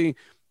already.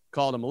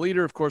 Called him a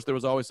leader. Of course, there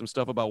was always some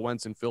stuff about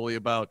Wentz in Philly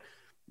about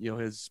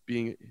him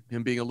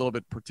being a little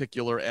bit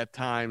particular at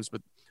times,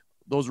 but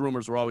those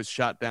rumors were always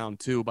shot down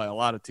too by a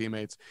lot of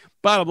teammates.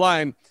 Bottom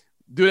line,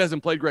 dude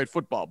hasn't played great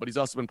football, but he's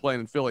also been playing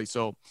in Philly.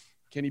 So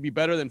can he be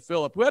better than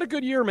Phillip, who had a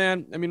good year,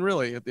 man? I mean,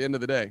 really, at the end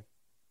of the day.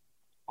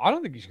 I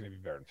don't think he's going to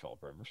be better than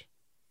Phillip Rivers.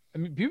 I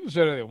mean, people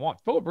say what they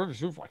want. Phillip Rivers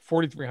threw for like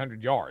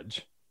 4,300 yards,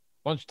 a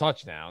bunch of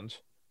touchdowns.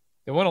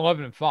 They went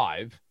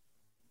 11-5.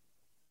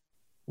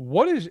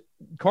 What is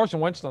Carson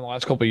Wentz done the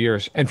last couple of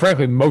years, and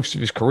frankly, most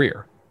of his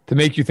career, to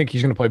make you think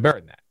he's going to play better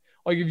than that?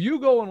 Like, if you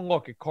go and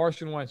look at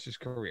Carson Wentz's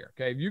career,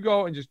 okay, if you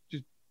go and just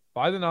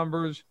by the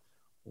numbers,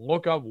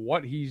 look up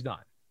what he's done.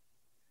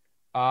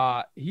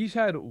 He's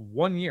had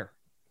 1 year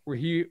where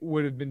he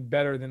would have been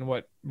better than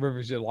what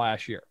Rivers did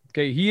last year.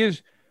 Okay, he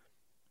has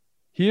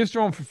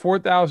thrown for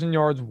 4,000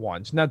 yards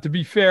once. Now, to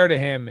be fair to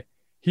him,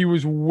 he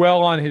was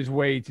well on his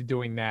way to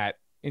doing that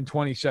in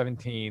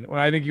 2017, when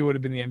I think he would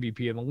have been the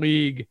MVP in the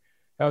league.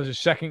 That was his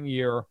second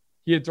year.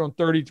 He had thrown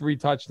 33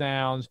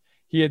 touchdowns.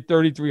 He had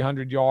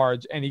 3,300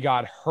 yards, and he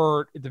got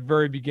hurt at the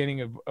very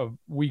beginning of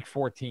week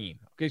 14.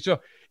 Okay, so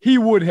he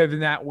would have,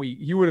 in that week,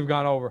 he would have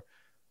gone over.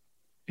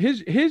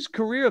 His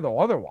career, though,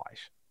 otherwise.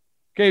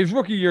 Okay, his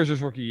rookie year is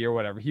his rookie year,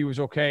 whatever. He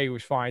was okay. He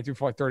was fine. He threw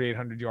for like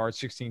 3,800 yards,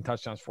 16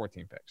 touchdowns,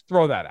 14 picks.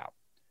 Throw that out.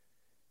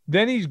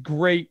 Then he's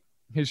great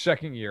his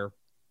second year.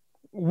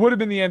 Would have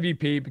been the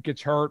MVP, but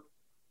gets hurt.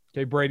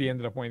 Okay, Brady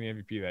ended up winning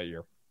the MVP that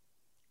year.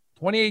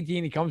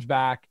 2018, he comes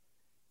back,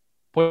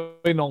 played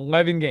in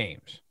 11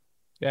 games.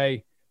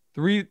 Okay,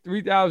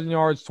 3,000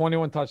 yards,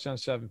 21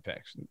 touchdowns, 7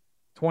 picks.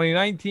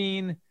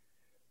 2019,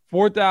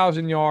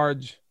 4,000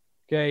 yards.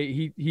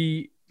 Okay,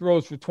 he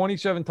throws for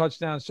 27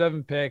 touchdowns,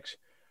 7 picks.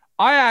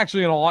 I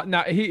actually, in a lot,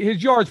 now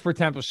his yards per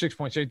attempt was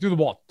 6.6. He threw the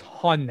ball a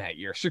ton that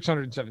year,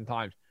 607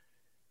 times.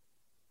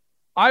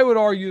 I would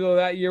argue, though,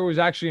 that year was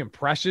actually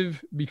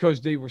impressive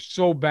because they were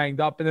so banged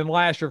up. And then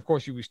last year, of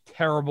course, he was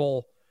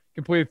terrible.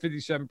 Completed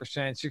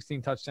 57%,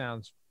 16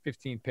 touchdowns,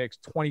 15 picks,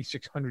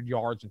 2,600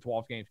 yards in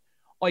 12 games.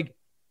 Like,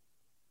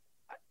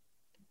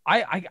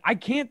 I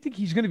can't think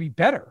he's going to be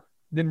better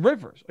than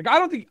Rivers. Like, I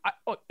don't think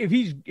if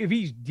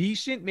he's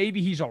decent,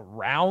 maybe he's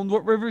around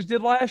what Rivers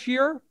did last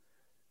year.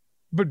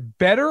 But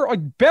better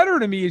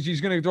to me is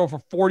he's going to throw for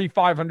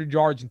 4,500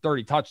 yards and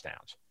 30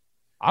 touchdowns.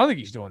 I don't think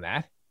he's doing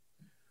that.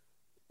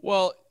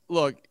 Well,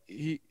 look,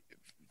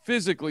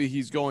 physically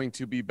he's going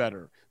to be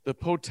better. The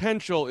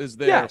potential is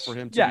there for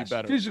him to be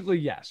better. Physically,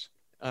 yes.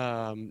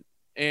 And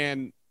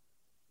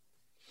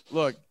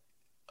look,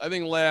 I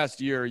think last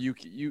year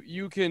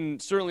you can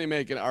certainly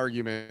make an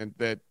argument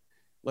that,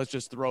 let's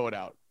just throw it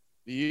out,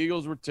 the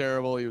Eagles were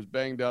terrible. He was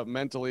banged up,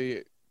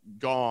 mentally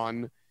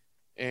gone,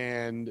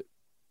 and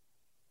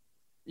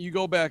you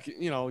go back,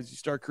 you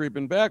start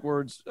creeping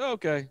backwards.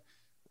 Okay,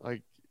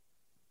 like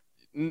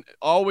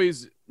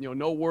always,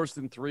 no worse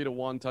than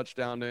 3-1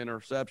 touchdown to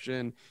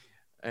interception,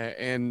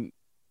 and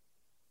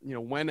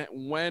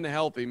when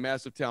healthy,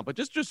 massive talent. But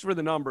just for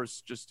the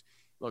numbers, just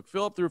look,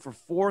 Phillip threw for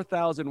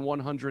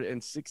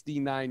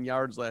 4,169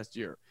 yards last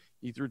year.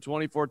 He threw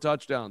 24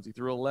 touchdowns. He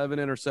threw 11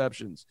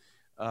 interceptions,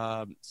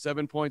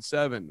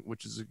 7.7,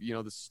 which is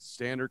the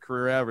standard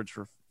career average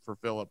for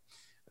Phillip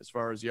as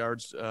far as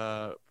yards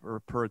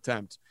per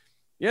attempt.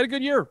 He had a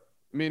good year.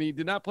 I mean, he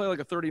did not play like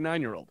a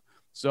 39-year-old.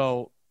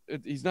 So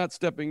he's not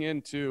stepping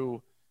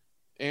into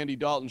Andy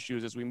Dalton's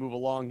shoes as we move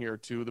along here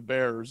to the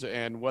Bears,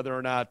 and whether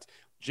or not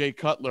Jay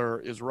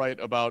Cutler is right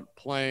about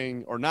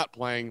playing or not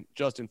playing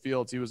Justin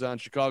Fields. He was on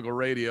Chicago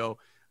radio,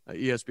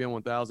 ESPN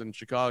 1000 in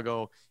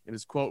Chicago, and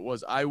his quote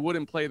was, "I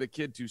wouldn't play the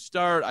kid to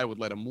start. I would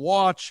let him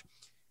watch."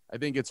 I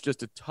think it's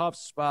just a tough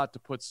spot to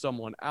put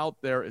someone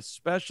out there,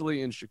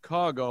 especially in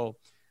Chicago.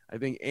 I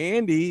think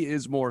Andy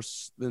is more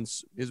than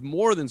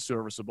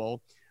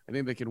serviceable. I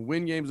think they can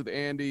win games with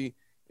Andy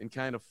and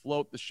kind of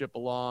float the ship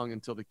along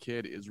until the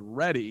kid is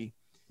ready.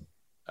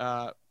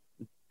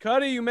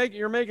 Cuddy,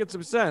 you're making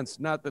some sense.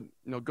 Not that,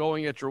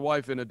 going at your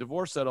wife in a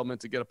divorce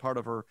settlement to get a part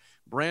of her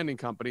branding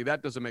company,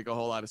 that doesn't make a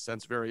whole lot of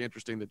sense. Very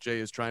interesting that Jay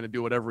is trying to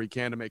do whatever he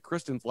can to make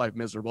Kristen's life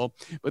miserable.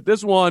 But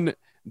this one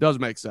does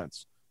make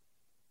sense.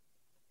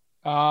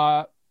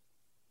 I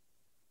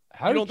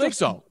don't think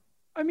so.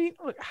 I mean,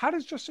 look, how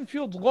does Justin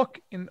Fields look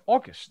in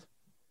August?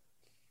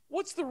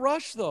 What's the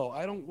rush, though?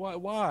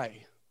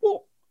 Why?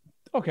 Well,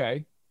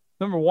 okay.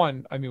 Number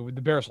one, I mean, would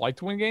the Bears like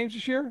to win games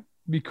this year?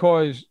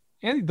 Because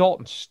Andy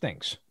Dalton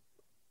stinks.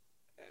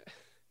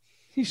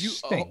 He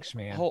stinks,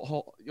 man.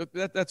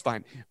 That's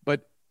fine.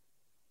 But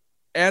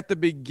at the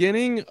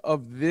beginning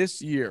of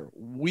this year,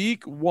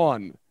 week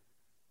 1,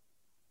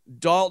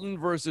 Dalton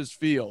versus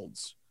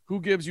Fields, who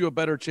gives you a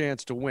better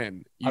chance to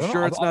win? You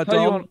sure it's I'll not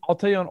tell Dalton? I'll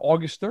tell you on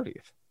August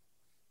 30th.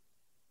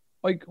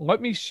 Like, let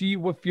me see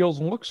what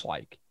Fields looks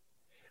like.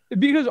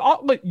 Because,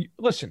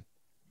 listen,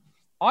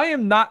 I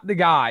am not the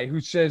guy who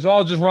says,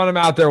 oh, just run him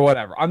out there,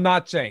 whatever. I'm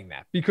not saying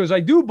that. Because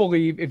I do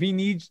believe if he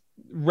needs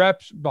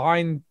reps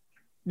behind,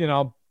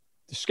 the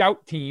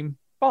scout team,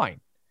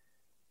 fine.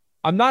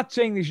 I'm not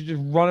saying they should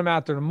just run him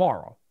out there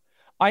tomorrow.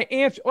 I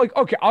answer,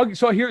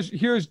 so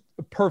here's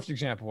a perfect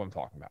example of what I'm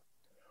talking about.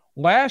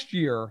 Last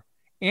year,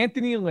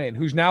 Anthony Lynn,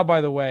 who's now, by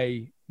the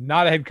way,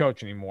 not a head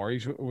coach anymore.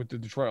 He's with the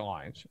Detroit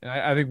Lions. And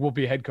I think will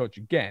be a head coach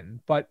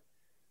again. But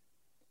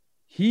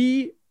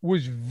he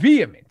was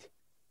vehement.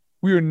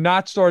 We are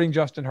not starting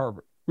Justin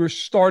Herbert. We're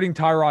starting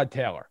Tyrod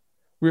Taylor.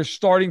 We're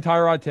starting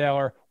Tyrod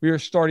Taylor. We are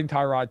starting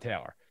Tyrod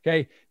Taylor.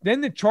 Okay.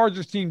 Then the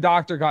Chargers team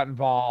doctor got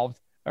involved.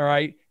 All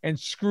right. And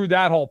screwed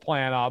that whole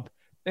plan up.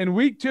 In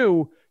week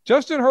 2,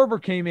 Justin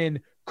Herbert came in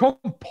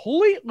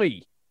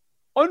completely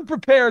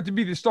unprepared to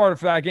be the starter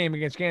for that game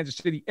against Kansas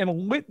City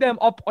and lit them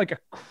up like a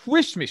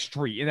Christmas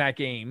tree in that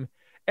game.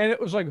 And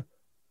it was like,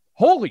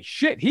 holy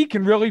shit, he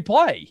can really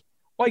play.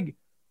 Like,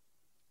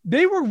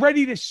 they were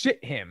ready to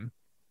sit him.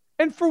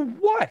 And for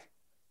what?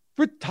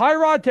 For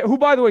Tyrod, who,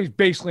 by the way, is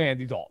basically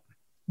Andy Dalton.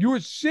 You were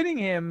sitting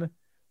him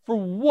for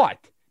what?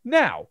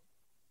 Now,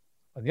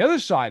 on the other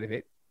side of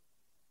it,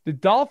 the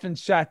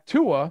Dolphins sat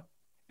Tua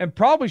and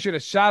probably should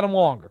have sat him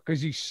longer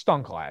because he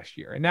stunk last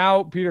year. And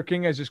now Peter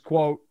King has this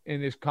quote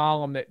in his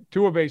column that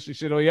Tua basically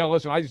said, oh, yeah,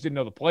 listen, I just didn't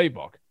know the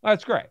playbook.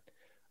 That's great.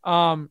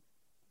 I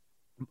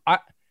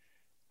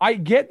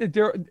get that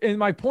there, and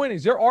my point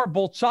is there are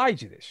both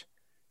sides of this.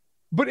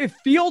 But if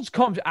Fields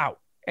comes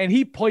out and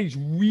he plays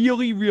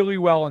really, really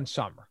well in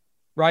summer,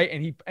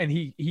 right? And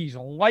he's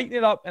lighting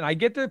it up, and I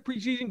get the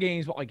preseason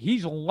games, but like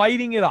he's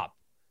lighting it up.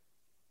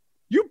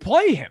 You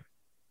play him.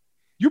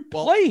 You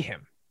play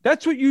him.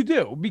 That's what you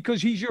do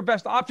because he's your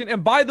best option.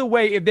 And by the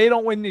way, if they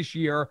don't win this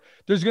year,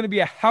 there's going to be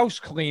a house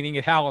cleaning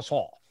at Hallis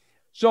Hall.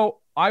 So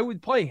I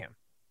would play him.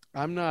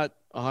 I'm not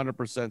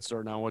 100%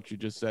 certain on what you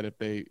just said. If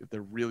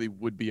there really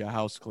would be a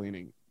house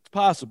cleaning, it's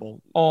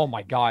possible. Oh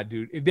my God,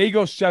 dude! If they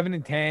go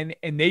 7-10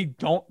 and they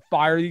don't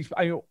fire these,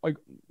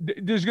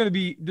 there's going to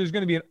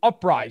be an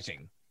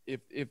uprising.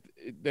 If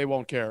they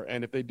won't care,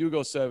 and if they do go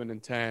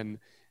 7-10,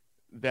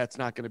 that's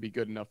not going to be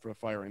good enough for a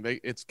firing.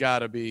 It's got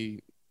to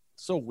be.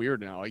 So weird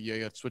now. You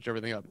got to switch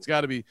everything up. It's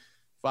got to be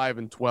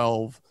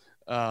 5-12,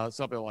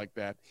 something like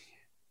that.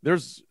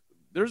 There's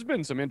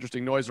been some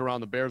interesting noise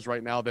around the Bears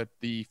right now that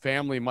the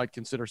family might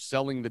consider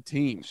selling the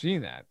team.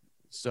 Seen that.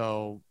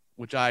 So,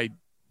 which I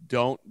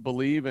don't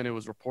believe, and it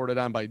was reported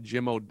on by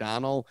Jim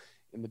O'Donnell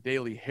in the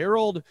Daily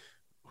Herald,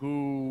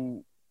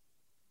 who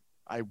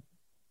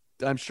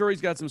I'm sure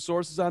he's got some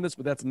sources on this,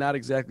 but that's not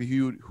exactly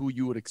who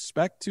you would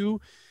expect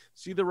to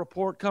see the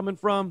report coming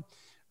from.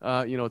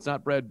 It's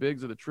not Brad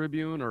Biggs of the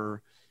Tribune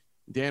or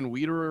Dan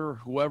Weeder or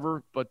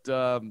whoever, but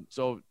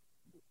so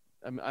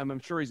I'm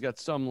sure he's got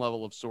some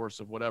level of source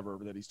of whatever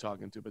that he's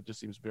talking to, but it just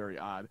seems very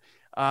odd.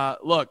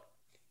 Look,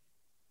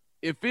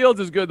 if Fields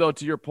is good, though,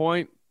 to your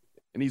point,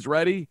 and he's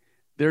ready,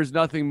 there's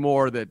nothing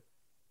more that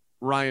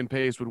Ryan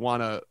Pace would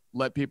want to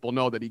let people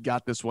know that he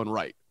got this one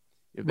right.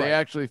 If they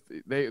actually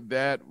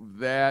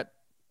that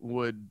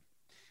would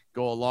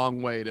go a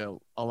long way to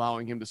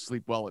allowing him to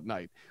sleep well at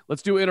night.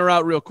 Let's do in or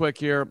out real quick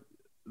here.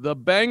 The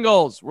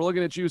Bengals, we're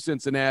looking at you,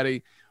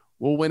 Cincinnati,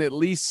 will win at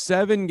least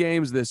 7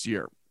 games this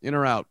year. In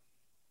or out?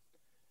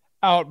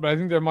 Out, but I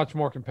think they're much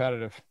more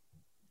competitive.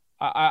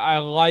 I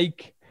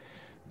like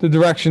the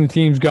direction the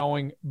team's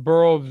going.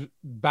 Burrow's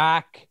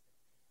back.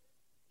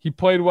 He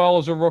played well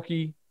as a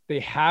rookie. They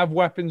have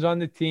weapons on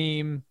the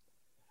team.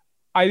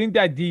 I think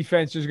that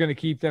defense is going to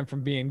keep them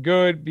from being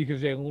good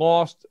because they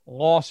lost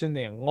Lawson.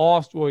 They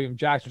lost William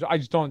Jackson. I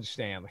just don't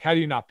understand. Like, how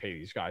do you not pay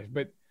these guys?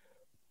 But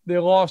they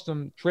lost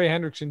him. Trey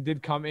Hendrickson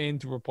did come in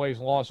to replace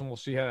Lawson. We'll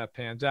see how that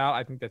pans out.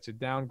 I think that's a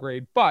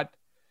downgrade. But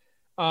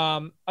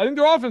I think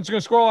their offense is going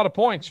to score a lot of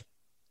points.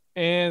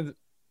 And,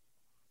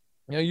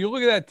 you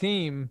look at that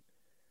team,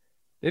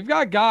 they've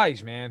got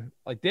guys, man.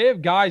 Like, they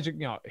have guys,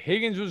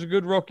 Higgins was a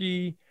good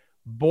rookie.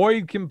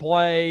 Boyd can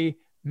play.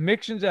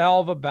 Mixon's a hell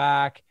of a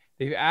back.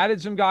 They've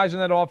added some guys on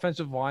that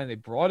offensive line. They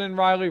brought in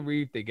Riley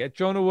Reef. They get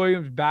Jonah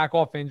Williams back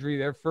off injury,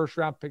 their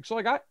first-round pick.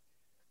 So,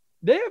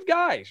 they have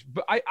guys,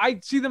 but I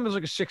see them as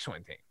like a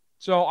 6-win team.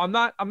 So I'm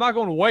not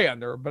going way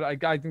under, but I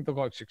think they'll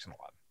go like 6-11.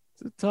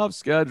 It's a tough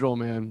schedule,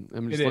 man.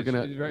 I'm just looking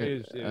at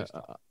it is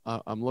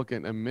I'm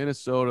looking at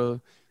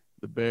Minnesota,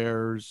 the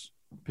Bears,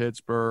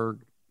 Pittsburgh,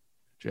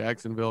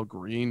 Jacksonville,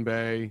 Green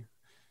Bay.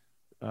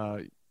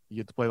 You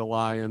get to play the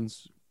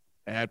Lions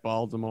at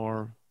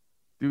Baltimore.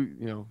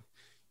 You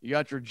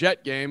got your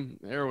Jet game.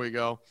 There we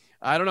go.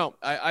 I don't know.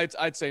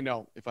 I'd say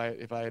no if I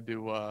had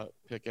to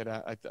pick it.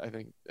 I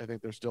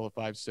think they're still a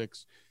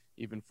 5-6,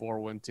 even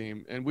 4-win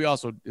team. And we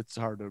also, it's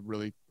hard to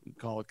really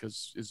call it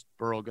because is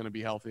Burrow going to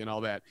be healthy and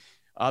all that.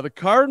 The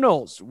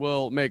Cardinals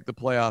will make the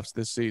playoffs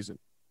this season.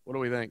 What do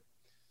we think?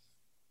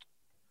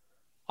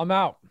 I'm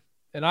out.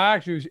 And I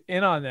actually was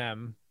in on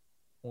them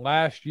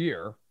last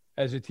year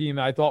as a team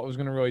that I thought was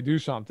going to really do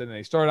something.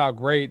 They started out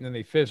great, and then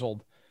they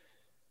fizzled.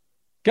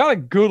 Got a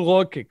good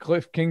look at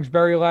Cliff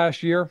Kingsbury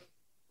last year.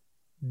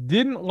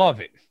 Didn't love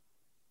it.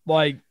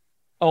 Like,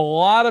 a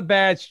lot of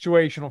bad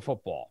situational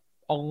football.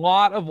 A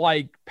lot of,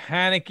 like,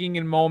 panicking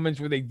in moments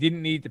where they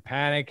didn't need to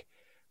panic.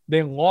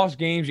 They lost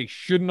games they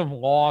shouldn't have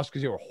lost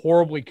because they were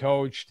horribly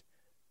coached.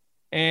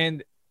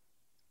 And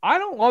I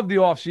don't love the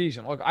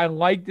offseason. Look, I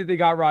like that they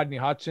got Rodney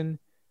Hudson.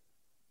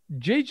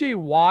 J.J.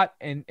 Watt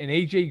and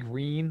A.J.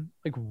 Green,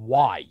 like,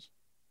 why?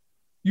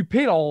 You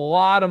paid a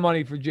lot of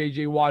money for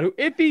J.J. Watt, who,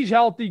 if he's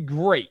healthy,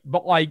 great.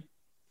 But, like,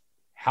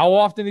 how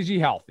often is he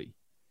healthy?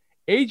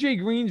 A.J.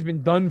 Green's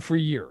been done for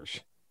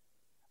years.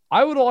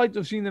 I would have liked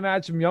to have seen them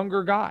add some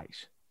younger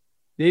guys.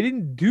 They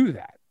didn't do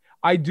that.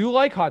 I do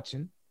like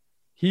Hudson.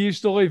 He is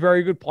still a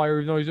very good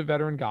player, even though he's a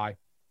veteran guy.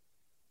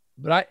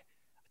 But I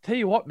tell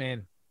you what,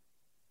 man,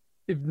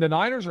 if the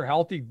Niners are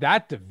healthy,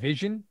 that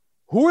division,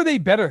 who are they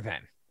better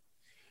than?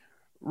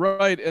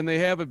 Right, and they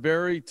have a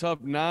very tough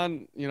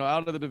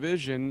out of the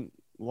division,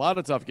 a lot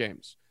of tough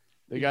games.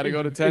 They got to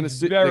go to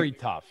Tennessee. It's very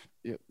tough.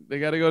 Yeah, they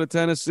got to go to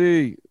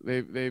Tennessee.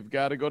 They've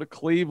got to go to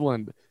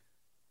Cleveland.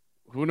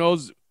 Who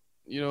knows?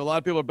 A lot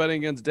of people are betting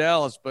against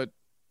Dallas, but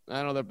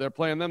I don't know. They're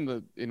playing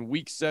them in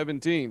Week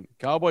 17.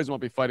 Cowboys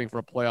won't be fighting for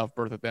a playoff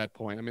berth at that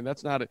point. I mean,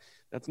 that's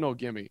no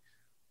gimme.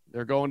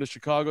 They're going to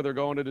Chicago. They're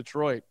going to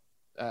Detroit.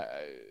 I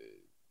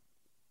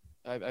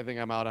think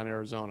I'm out on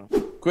Arizona.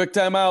 Quick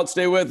timeout.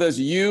 Stay with us.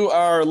 You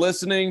are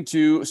listening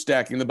to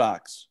Stacking the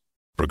Box.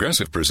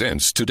 Progressive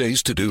presents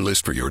today's to-do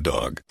list for your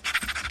dog.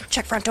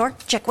 Check front door.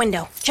 Check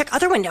window. Check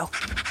other window.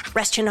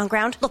 Rest chin on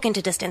ground. Look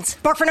into distance.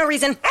 Bark for no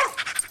reason.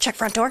 Check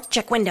front door.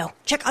 Check window.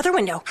 Check other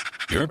window.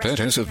 Your pet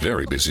has a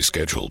very busy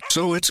schedule,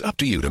 so it's up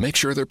to you to make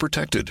sure they're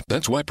protected.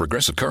 That's why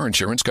Progressive Car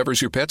Insurance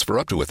covers your pets for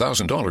up to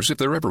 $1,000 if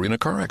they're ever in a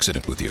car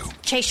accident with you.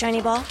 Chase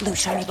shiny ball.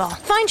 Lose shiny ball.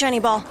 Find shiny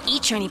ball.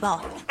 Eat shiny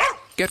ball.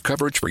 Get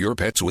coverage for your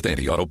pets with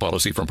anti-auto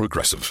policy from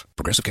Progressive.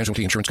 Progressive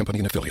Casualty Insurance Company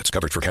and Affiliates.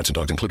 Coverage for cats and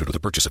dogs included with the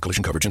purchase of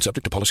collision coverage and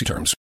subject to policy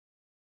terms.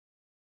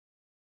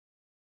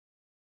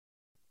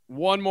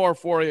 One more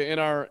for you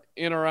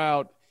in or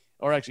out,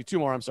 or actually two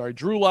more, I'm sorry.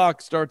 Drew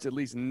Lock starts at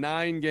least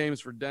 9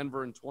 games for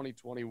Denver in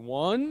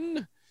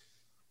 2021.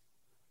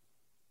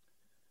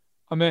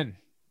 I'm in.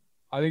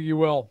 I think you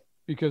will,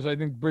 because I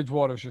think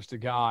Bridgewater's just a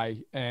guy,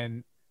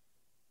 and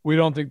we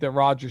don't think that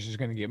Rodgers is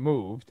going to get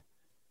moved.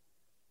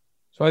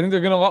 So I think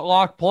they're going to let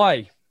Locke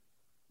play,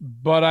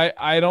 but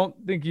I don't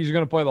think he's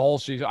going to play the whole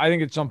season. I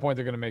think at some point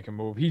they're going to make a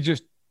move.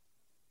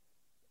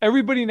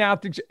 Everybody now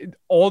thinks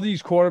all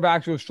these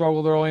quarterbacks who have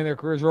struggled early in their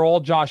careers are all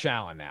Josh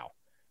Allen now.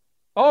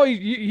 Oh,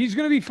 he's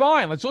going to be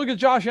fine. Let's look at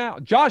Josh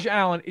Allen. Josh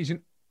Allen is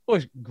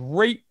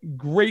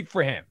great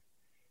for him.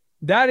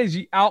 That is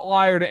the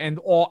outlier to end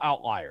all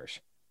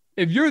outliers.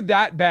 If you're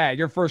that bad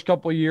your first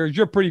couple of years,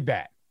 you're pretty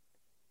bad.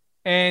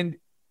 And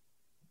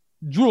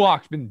Drew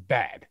Lock's been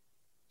bad.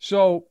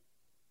 So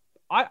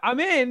I'm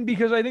in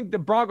because I think the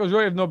Broncos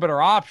really have no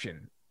better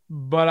option.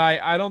 But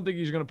I don't think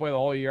he's going to play the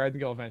whole year. I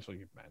think he'll eventually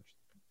get benched.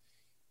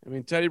 I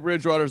mean, Teddy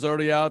Bridgewater's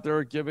already out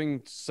there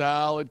giving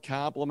solid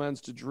compliments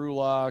to Drew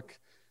Lock.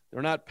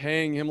 They're not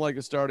paying him like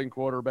a starting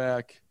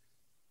quarterback.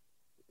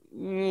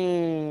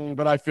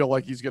 But I feel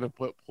like he's going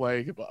to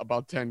play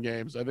about 10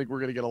 games. I think we're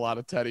going to get a lot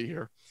of Teddy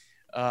here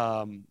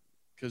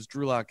because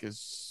Drew Lock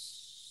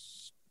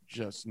is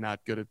just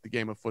not good at the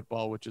game of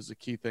football, which is a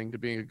key thing to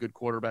being a good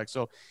quarterback.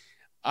 So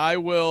I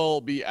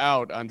will be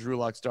out on Drew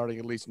Lock starting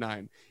at least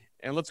 9.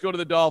 And let's go to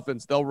the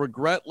Dolphins. They'll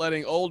regret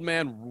letting old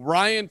man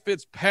Ryan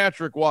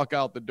Fitzpatrick walk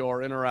out the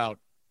door, in or out.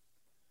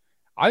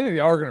 I think they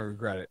are going to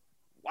regret it.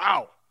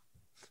 Wow.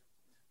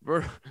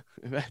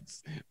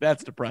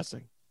 That's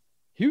depressing.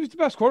 He was the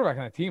best quarterback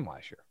on the team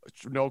last year.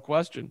 No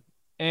question.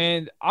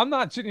 And I'm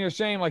not sitting here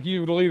saying like he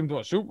would lead him to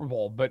a Super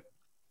Bowl, but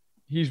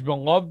he's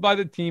been loved by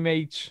the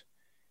teammates.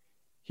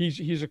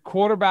 He's a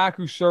quarterback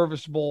who's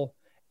serviceable.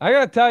 I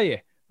got to tell you,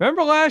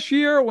 remember last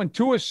year when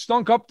Tua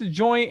stunk up the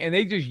joint and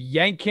they just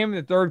yank him in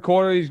the third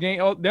quarter of these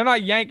games? Oh, they're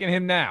not yanking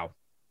him now.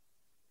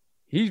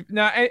 He's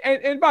now,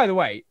 and by the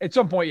way, at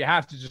some point you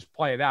have to just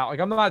play it out. Like,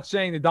 I'm not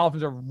saying the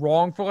Dolphins are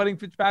wrong for letting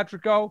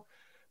Fitzpatrick go,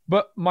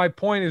 but my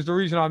point is, the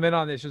reason I'm in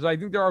on this is I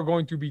think there are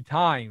going to be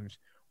times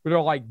where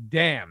they're like,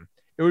 damn,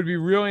 it would be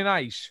really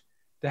nice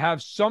to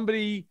have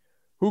somebody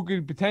who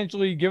could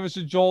potentially give us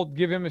a jolt,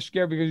 give him a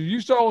scare, because if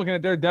you start looking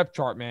at their depth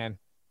chart, man,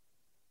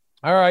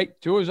 all right,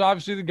 Tua is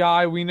obviously the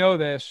guy. We know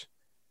this.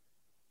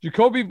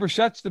 Jacoby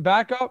Brissett's the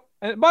backup.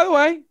 And by the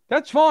way,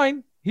 that's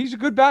fine. He's a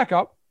good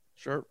backup.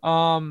 Sure.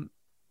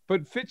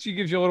 But Fitzy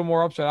gives you a little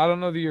more upside. I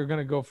don't know that you're going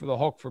to go for the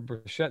hook for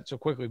Brissett so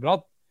quickly,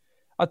 but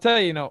I'll tell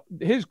you,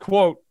 his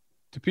quote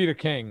to Peter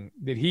King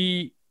that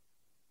he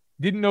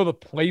didn't know the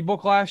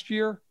playbook last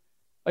year.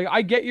 Like,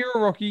 I get you're a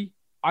rookie.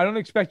 I don't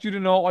expect you to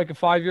know it like a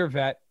 5-year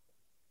vet.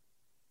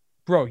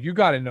 Bro, you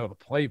got to know the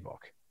playbook.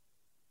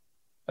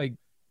 Like,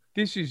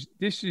 this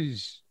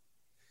is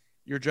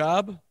your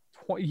job.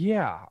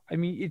 Yeah. I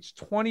mean, it's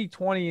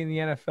 2020 in the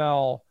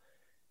NFL.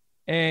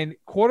 And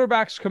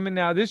quarterbacks come in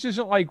now. This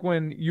isn't like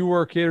when you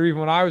were a kid or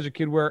even when I was a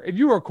kid where if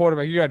you were a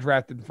quarterback, you got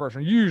drafted in the first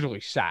round. You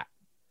usually sat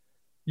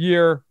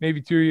year,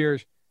 maybe 2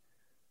 years.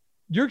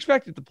 You're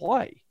expected to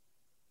play.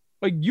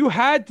 Like, you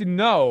had to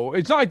know.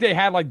 It's not like they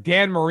had like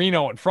Dan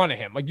Marino in front of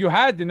him. Like, you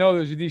had to know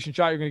there's a decent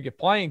shot you're going to get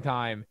playing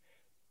time.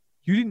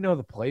 You didn't know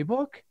the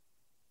playbook?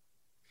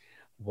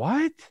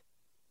 What?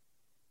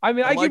 I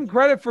mean, I give him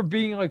credit for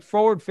being like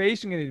forward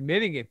facing and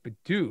admitting it, but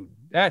dude,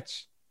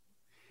 that's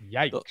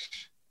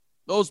yikes.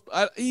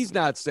 He's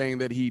not saying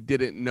that he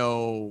didn't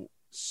know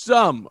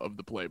some of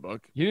the playbook.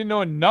 You didn't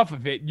know enough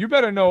of it. You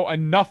better know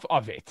enough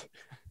of it.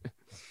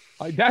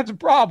 Like, that's a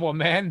problem,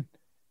 man.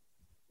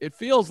 It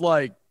feels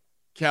like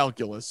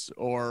calculus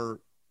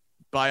or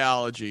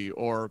biology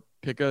or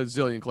pick a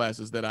zillion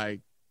classes that I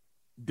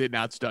did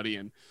not study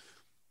in.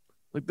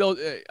 Like, those,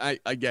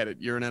 I get it.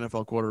 You're an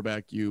NFL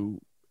quarterback.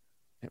 You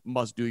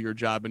must do your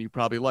job, and you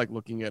probably like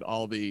looking at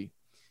all the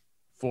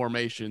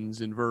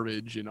formations and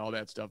verbiage and all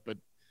that stuff. But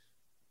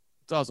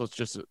it's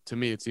just, to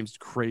me, it seems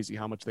crazy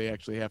how much they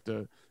actually have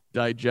to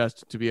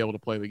digest to be able to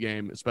play the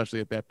game,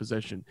 especially at that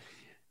position.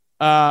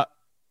 I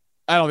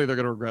don't think they're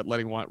going to regret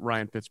letting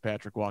Ryan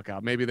Fitzpatrick walk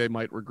out. Maybe they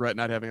might regret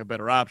not having a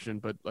better option,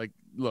 but like,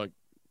 look,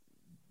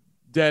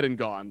 dead and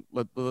gone.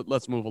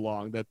 Let's move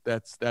along.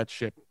 That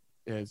ship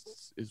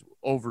is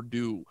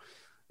overdue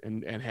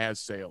and has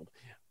sailed.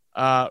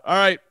 All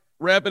right,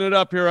 wrapping it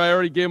up here. I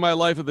already gave my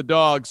life of the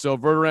dog, so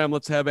Verderame,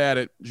 let's have at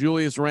it.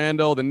 Julius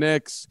Randle, the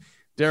Knicks.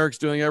 Derek's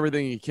doing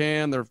everything he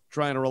can. They're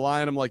trying to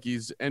rely on him like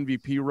he's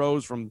MVP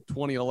Rose from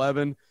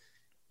 2011.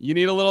 You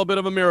need a little bit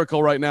of a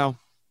miracle right now.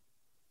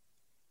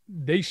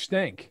 They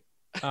stink.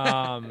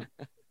 I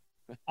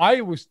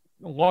was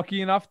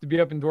lucky enough to be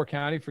up in Door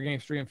County for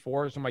games 3 and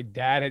 4. So my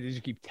dad had to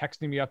just keep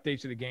texting me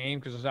updates of the game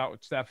because I was out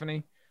with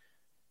Stephanie.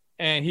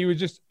 And he would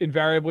just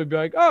invariably be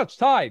like, oh, it's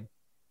tied.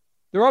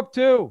 They're up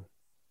 2.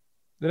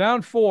 They're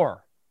down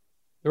 4.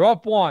 They're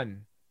up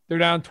 1. They're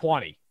down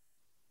 20.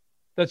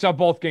 That's how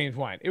both games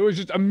went. It was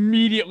just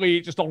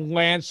immediately just a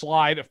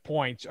landslide of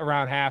points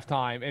around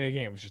halftime, and the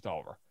game was just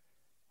over.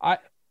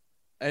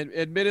 And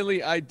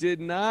admittedly, I did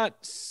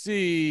not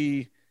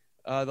see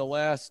the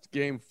last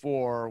game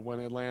 4 when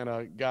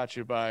Atlanta got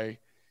you by,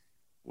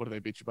 what did they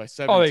beat you by?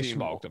 17. Oh, they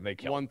smoked them. They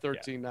killed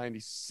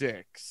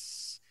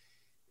 113-96.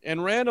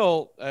 And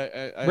Randall,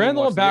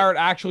 Randall and Barrett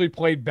actually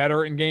played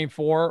better in game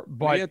 4,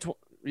 but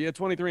he had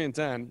 23 and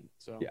 10.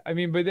 So yeah, I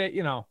mean, but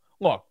they,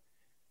 look,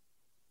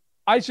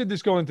 I said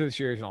this going into the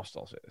series, and I'll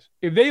still say this: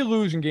 if they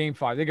lose in game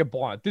 5, they get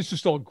blown out. This is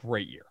still a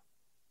great year.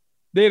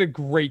 They had a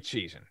great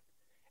season.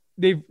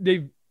 They've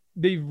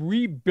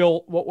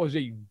rebuilt what was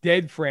a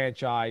dead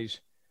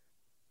franchise.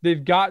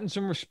 They've gotten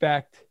some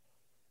respect.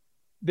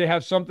 They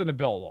have something to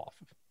build off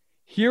of.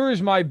 Here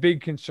is my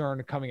big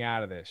concern coming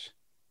out of this.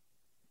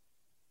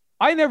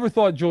 I never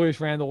thought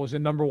Julius Randle was a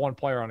number 1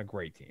 player on a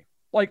great team.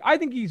 Like, I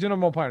think he's a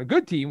number 1 player on a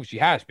good team, which he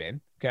has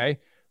been, okay?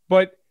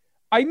 But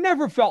I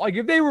never felt like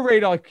if they were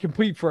ready to like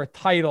compete for a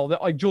title,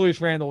 that like Julius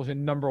Randle was a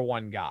number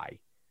 1 guy.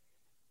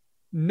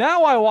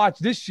 Now I watch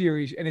this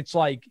series and it's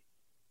like,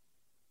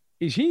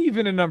 is he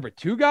even a number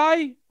 2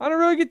 guy on a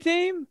really good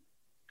team?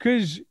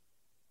 Because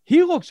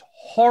he looks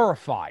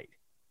horrified.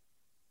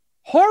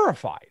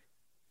 Horrified.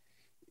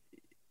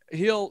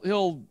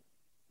 He'll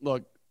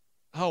look,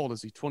 how old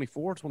is he?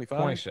 24,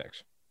 25?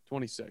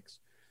 26.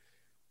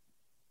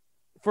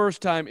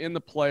 First time in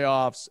the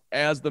playoffs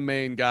as the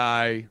main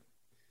guy.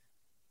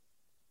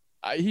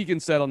 He can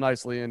settle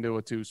nicely into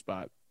a 2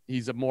 spot.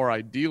 He's more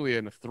ideally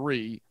in a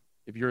 3.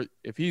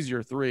 If he's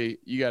your 3,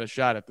 you got a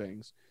shot at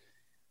things.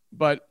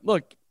 But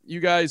look, you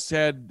guys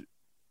had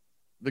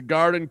the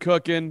Garden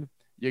cooking.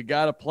 You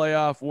got a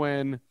playoff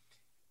win.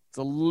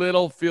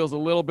 Feels a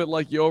little bit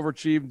like you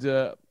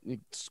overachieved.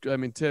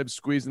 Tibbs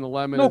squeezing the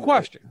lemon. No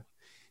question.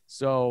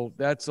 So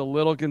that's a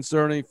little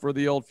concerning for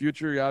the old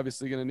future. You're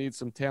obviously going to need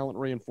some talent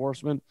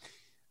reinforcement.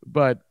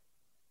 But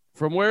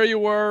from where you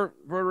were,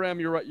 Verderame,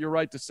 you're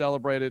right to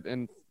celebrate it.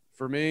 And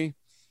for me,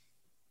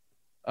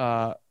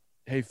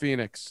 hey,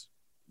 Phoenix,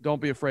 don't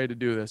be afraid to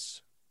do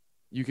this.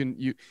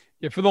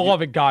 For the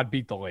love of God,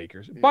 beat the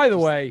Lakers. By the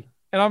way,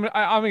 and I'm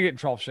gonna get in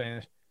trouble saying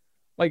this,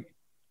 like,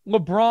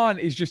 LeBron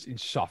is just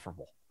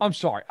insufferable. I'm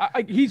sorry.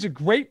 He's a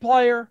great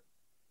player.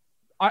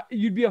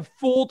 You'd be a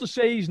fool to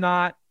say he's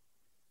not.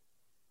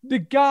 The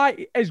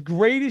guy, as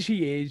great as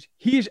he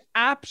is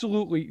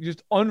absolutely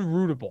just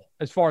unrootable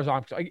as far as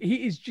I'm concerned. Like,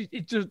 he is just,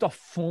 it's just a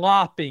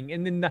flopping.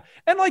 And then,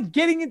 like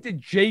getting into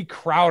Jay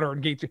Crowder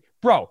and Gates.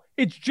 Bro,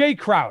 it's Jay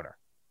Crowder.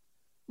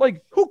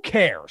 Like, who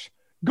cares?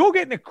 Go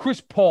get into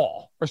Chris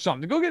Paul or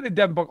something. Go get into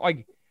Devin Booker.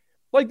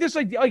 Like this,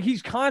 like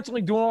he's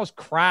constantly doing all this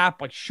crap,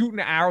 like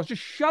shooting arrows.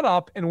 Just shut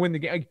up and win the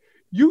game. Like,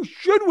 you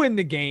should win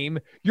the game.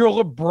 You're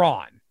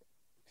LeBron.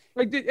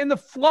 Like, and the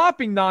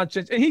flopping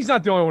nonsense, and he's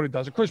not the only one who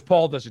does it. Chris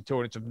Paul does it too,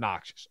 and it's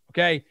obnoxious,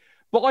 okay?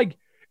 But, like,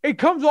 it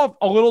comes off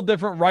a little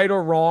different, right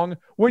or wrong,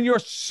 when you're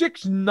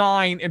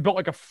 6'9" and built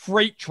like a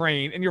freight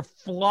train, and you're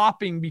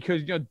flopping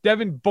because,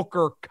 Devin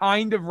Booker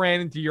kind of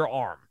ran into your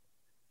arm.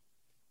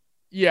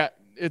 Yeah,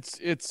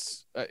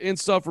 it's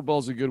insufferable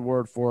is a good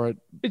word for it.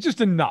 It's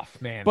just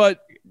enough, man. But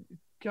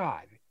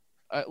God,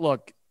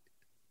 look,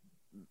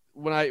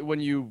 this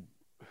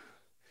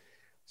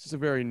is a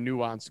very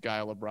nuanced guy,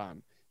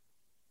 LeBron.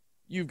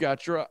 You've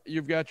got your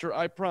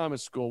I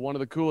Promise school, one of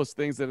the coolest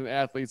things that an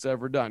athlete's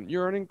ever done.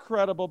 You're an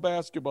incredible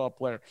basketball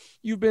player.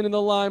 You've been in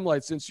the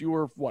limelight since you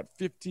were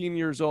 15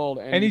 years old,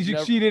 and he's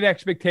exceeded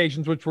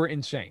expectations, which were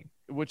insane.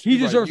 Which he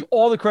deserves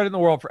all the credit in the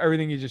world for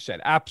everything you just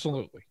said.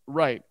 Absolutely.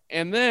 Right.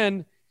 And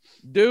then,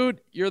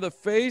 dude, you're the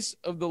face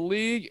of the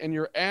league, and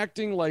you're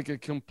acting like a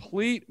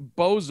complete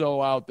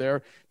bozo out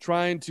there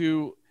trying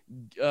to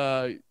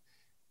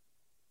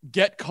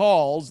get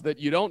calls that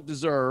you don't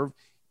deserve.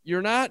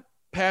 You're not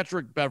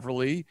Patrick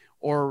Beverly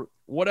or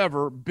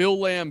whatever, Bill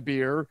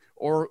Laimbeer,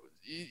 or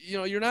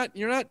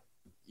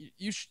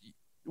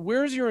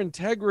where's your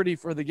integrity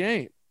for the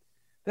game?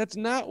 That's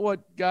not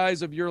what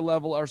guys of your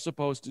level are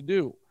supposed to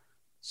do.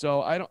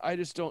 So I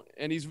just don't,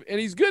 and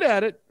he's good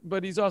at it,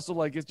 but he's also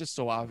like, it's just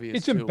so obvious.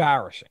 It's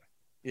embarrassing.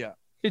 Yeah.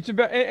 It's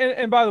about,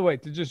 and by the way,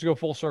 to just go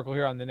full circle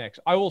here on the Knicks,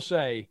 I will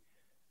say,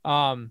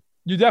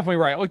 you're definitely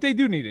right. Like, they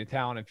do need a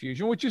talent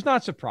infusion, which is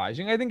not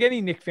surprising. I think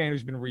any Knicks fan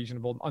who's been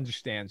reasonable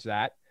understands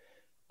that.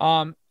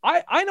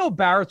 I know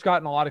Barrett's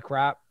gotten a lot of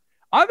crap.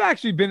 I've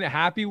actually been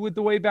happy with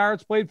the way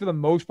Barrett's played for the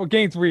most part.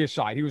 Game 3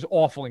 aside, he was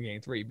awful in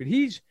Game 3, but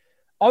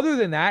other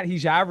than that,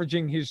 he's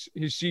averaging his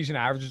season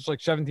average. It's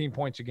like 17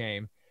 points a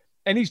game,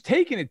 and he's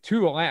taken it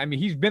to Atlanta. I mean,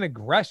 he's been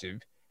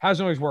aggressive.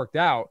 Hasn't always worked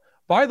out.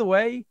 By the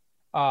way,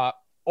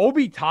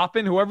 Obi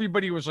Toppin, who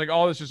everybody was like,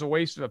 oh, this is a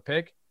waste of a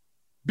pick,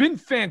 been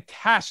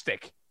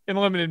fantastic in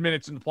limited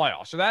minutes in the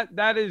playoffs. So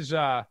that is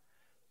a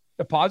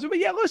positive. But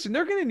yeah, listen,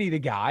 they're going to need a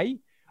guy.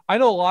 I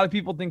know a lot of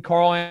people think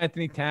Karl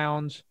Anthony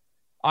Towns.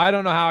 I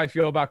don't know how I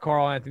feel about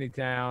Karl Anthony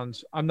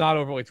Towns. I'm not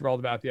overly thrilled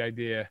about the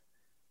idea.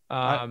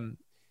 I'm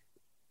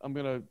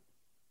going to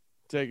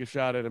take a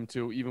shot at him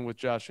too, even with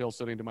Josh Hill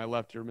sitting to my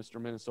left here,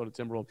 Mr. Minnesota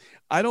Timberwolves.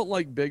 I don't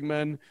like big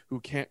men who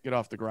can't get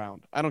off the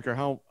ground. I don't care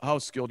how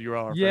skilled you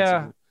are.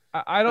 Yeah,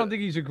 I don't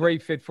think he's a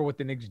great fit for what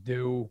the Knicks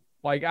do.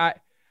 Like,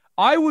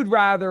 I would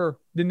rather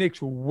the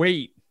Knicks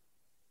wait.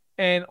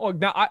 And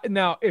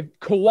now, if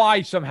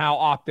Kawhi somehow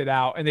opted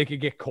out and they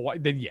could get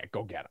Kawhi, then yeah,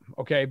 go get him.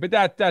 Okay, but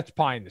that's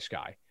pie in the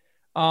sky.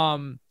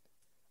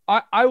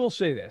 I will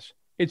say this: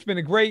 it's been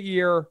a great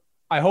year.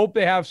 I hope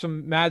they have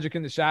some magic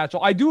in the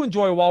satchel. I do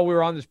enjoy, while we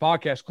were on this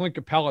podcast, Clint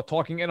Capella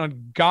talking an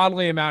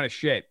ungodly amount of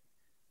shit.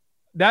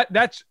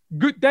 That's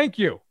good. Thank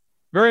you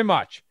very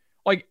much.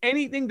 Like,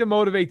 anything to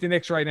motivate the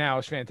Knicks right now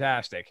is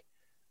fantastic.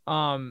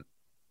 My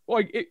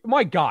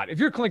God, if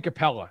you're Clint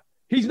Capella,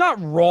 he's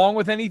not wrong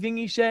with anything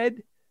he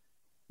said.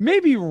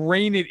 Maybe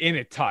rein it in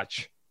a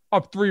touch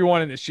up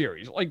 3-1 in the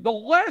series. Like, the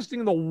last thing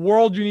in the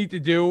world you need to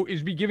do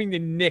is be giving the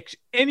Knicks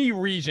any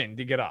reason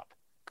to get up.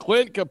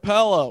 Clint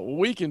Capella,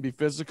 we can be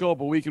physical,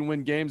 but we can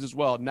win games as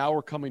well. Now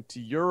we're coming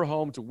to your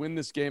home to win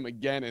this game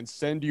again and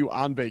send you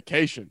on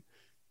vacation.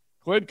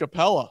 Clint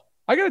Capella.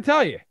 I got to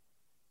tell you,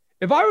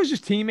 if I was his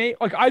teammate,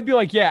 like, I'd be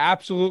like, yeah,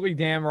 absolutely,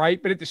 damn right.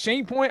 But at the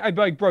same point, I'd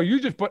be like, bro, you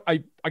just put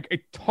a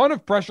ton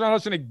of pressure on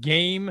us in a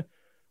game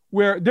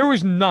where there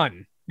was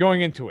none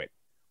going into it.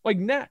 Like,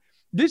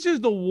 this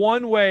is the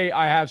one way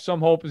I have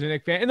some hope as a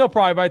Knicks fan. And they'll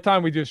probably, by the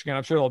time we do this again,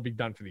 I'm sure they'll be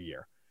done for the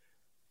year.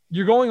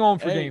 You're going home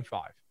for Game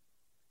 5.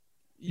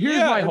 Here's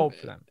my hope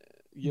for them.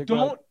 Yeah,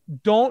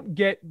 don't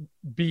get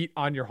beat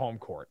on your home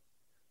court.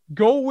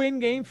 Go win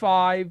Game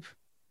 5.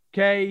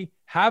 Okay.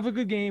 Have a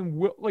good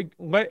game.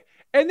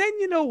 And then,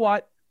 you know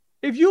what?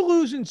 If you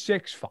lose in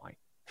 6,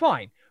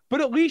 fine.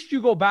 But at least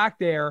you go back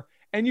there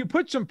and you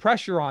put some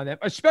pressure on them,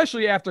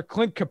 especially after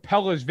Clint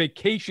Capella's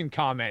vacation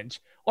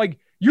comments. Like,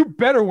 you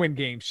better win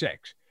Game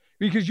 6,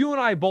 because you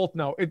and I both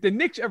know if the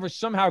Knicks ever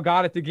somehow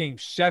got it to Game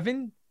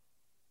 7,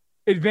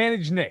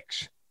 advantage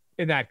Knicks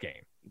in that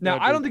game. Now,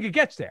 I don't think it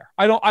gets there.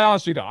 I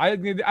honestly don't. I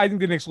think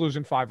the Knicks lose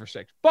in 5 or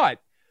 6. But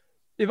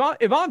if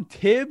I'm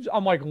Tibbs,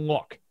 I'm like,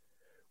 look,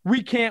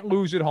 we can't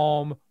lose at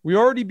home. We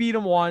already beat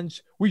them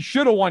once. We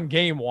should have won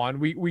Game 1.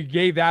 We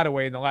gave that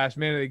away in the last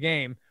minute of the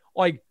game.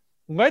 Like,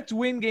 let's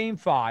win Game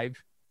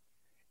 5,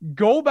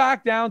 go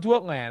back down to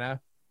Atlanta,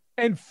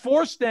 and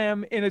force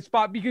them in a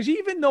spot, because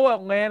even though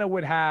Atlanta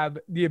would have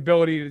the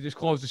ability to just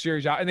close the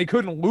series out, and they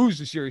couldn't lose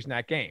the series in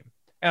that game,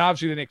 and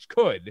obviously the Knicks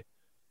could,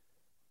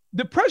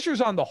 the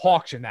pressure's on the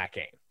Hawks in that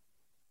game.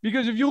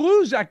 Because if you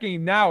lose that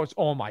game now, it's,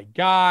 oh my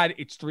God,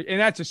 it's 3. And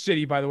that's a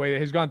city, by the way, that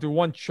has gone through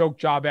one choke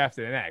job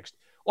after the next.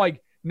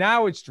 Like,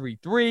 now it's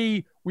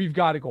 3-3. We've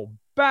got to go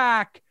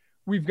back.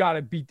 We've got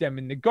to beat them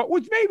in the gut,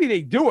 which maybe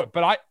they do it.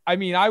 But I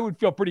mean, I would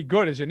feel pretty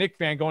good as a Knicks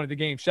fan going into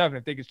Game 7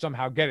 if they could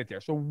somehow get it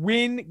there. So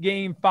win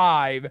Game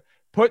 5,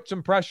 put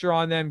some pressure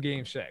on them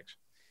Game 6.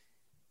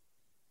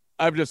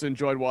 I've just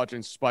enjoyed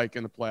watching Spike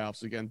in the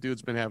playoffs again.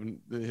 Dude's been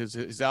having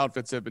his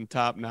outfits have been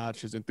top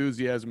notch. His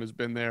enthusiasm has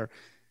been there.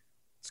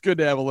 It's good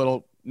to have a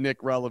little Knick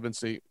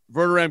relevancy.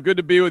 Verderame, good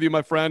to be with you,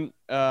 my friend.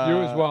 You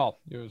as well.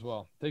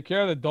 Take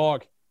care of the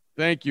dog.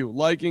 Thank you.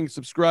 Liking,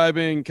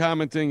 subscribing,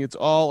 commenting. It's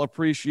all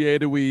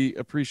appreciated. We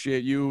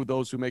appreciate you,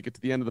 those who make it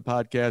to the end of the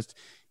podcast.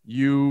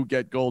 you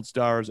get gold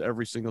stars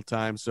every single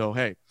time. So,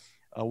 hey,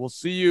 we'll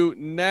see you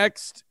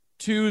next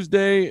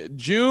Tuesday,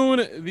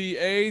 June the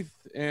 8th.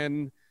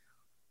 And,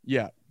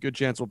 yeah, good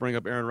chance we'll bring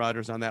up Aaron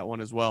Rodgers on that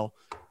one as well.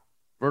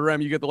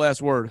 Verderame, you get the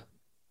last word.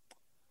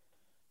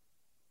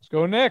 Let's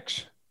go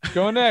Knicks.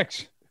 Go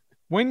Knicks.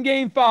 Win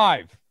game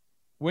 5.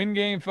 Win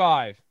game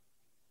 5.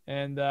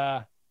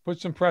 And put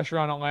some pressure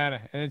on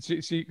Atlanta. And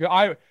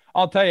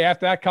I'll tell you,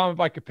 after that comment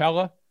by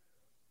Capella,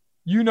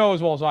 you know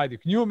as well as I do.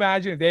 Can you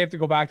imagine if they have to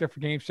go back there for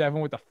game 7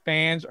 with the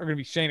fans are going to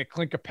be saying to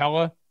Clint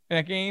Capella in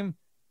that game?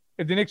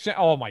 If the Knicks,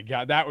 oh my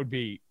God, that would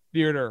be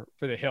theater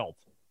for the hilt.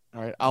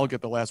 All right, I'll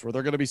get the last word.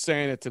 They're going to be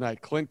saying it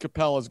tonight. Clint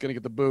Capella is going to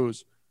get the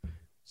booze.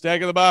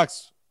 Stag in the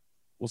box.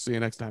 We'll see you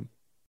next time.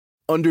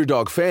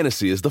 Underdog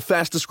Fantasy is the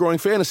fastest growing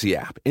fantasy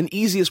app and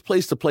easiest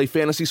place to play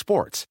fantasy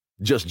sports.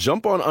 Just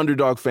jump on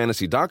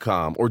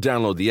UnderdogFantasy.com or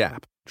download the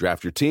app,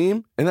 draft your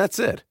team, and that's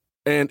it.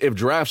 And if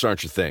drafts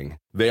aren't your thing,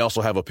 they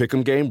also have a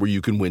pick'em game where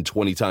you can win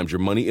 20 times your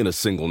money in a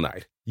single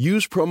night.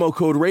 Use promo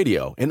code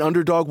RADIO, and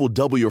Underdog will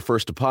double your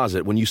first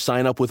deposit when you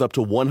sign up with up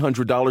to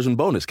 $100 in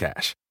bonus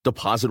cash.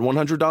 Deposit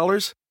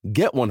 $100,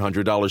 get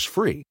 $100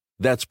 free.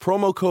 That's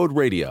promo code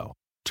RADIO.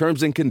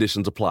 Terms and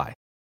conditions apply.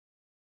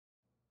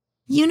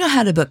 You know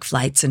how to book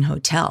flights and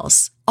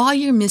hotels. All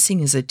you're missing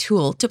is a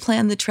tool to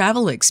plan the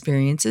travel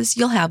experiences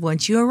you'll have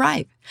once you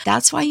arrive.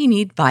 That's why you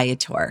need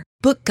Viator.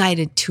 Book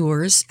guided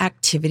tours,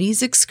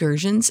 activities,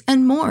 excursions,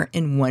 and more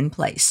in one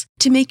place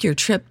to make your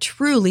trip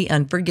truly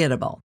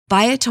unforgettable.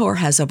 Viator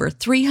has over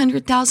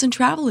 300,000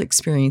 travel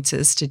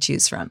experiences to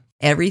choose from.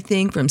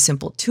 Everything from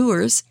simple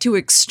tours to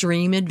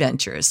extreme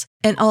adventures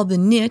and all the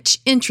niche,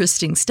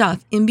 interesting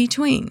stuff in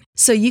between.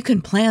 So you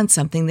can plan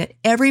something that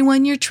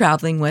everyone you're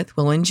traveling with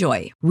will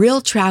enjoy. Real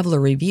traveler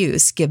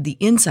reviews give the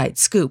inside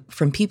scoop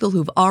from people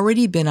who've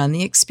already been on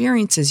the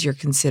experiences you're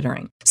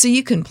considering. So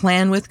you can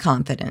plan with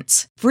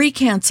confidence. Free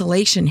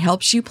cancellation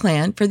helps you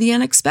plan for the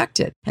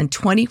unexpected. And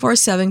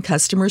 24/7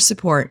 customer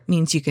support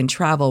means you can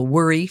travel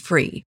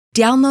worry-free.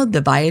 Download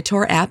the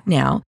Viator app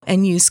now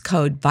and use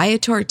code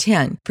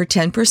Viator10 for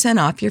 10%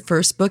 off your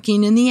first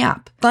booking in the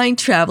app. Find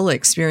travel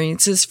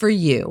experiences for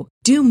you.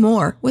 Do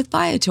more with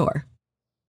Viator.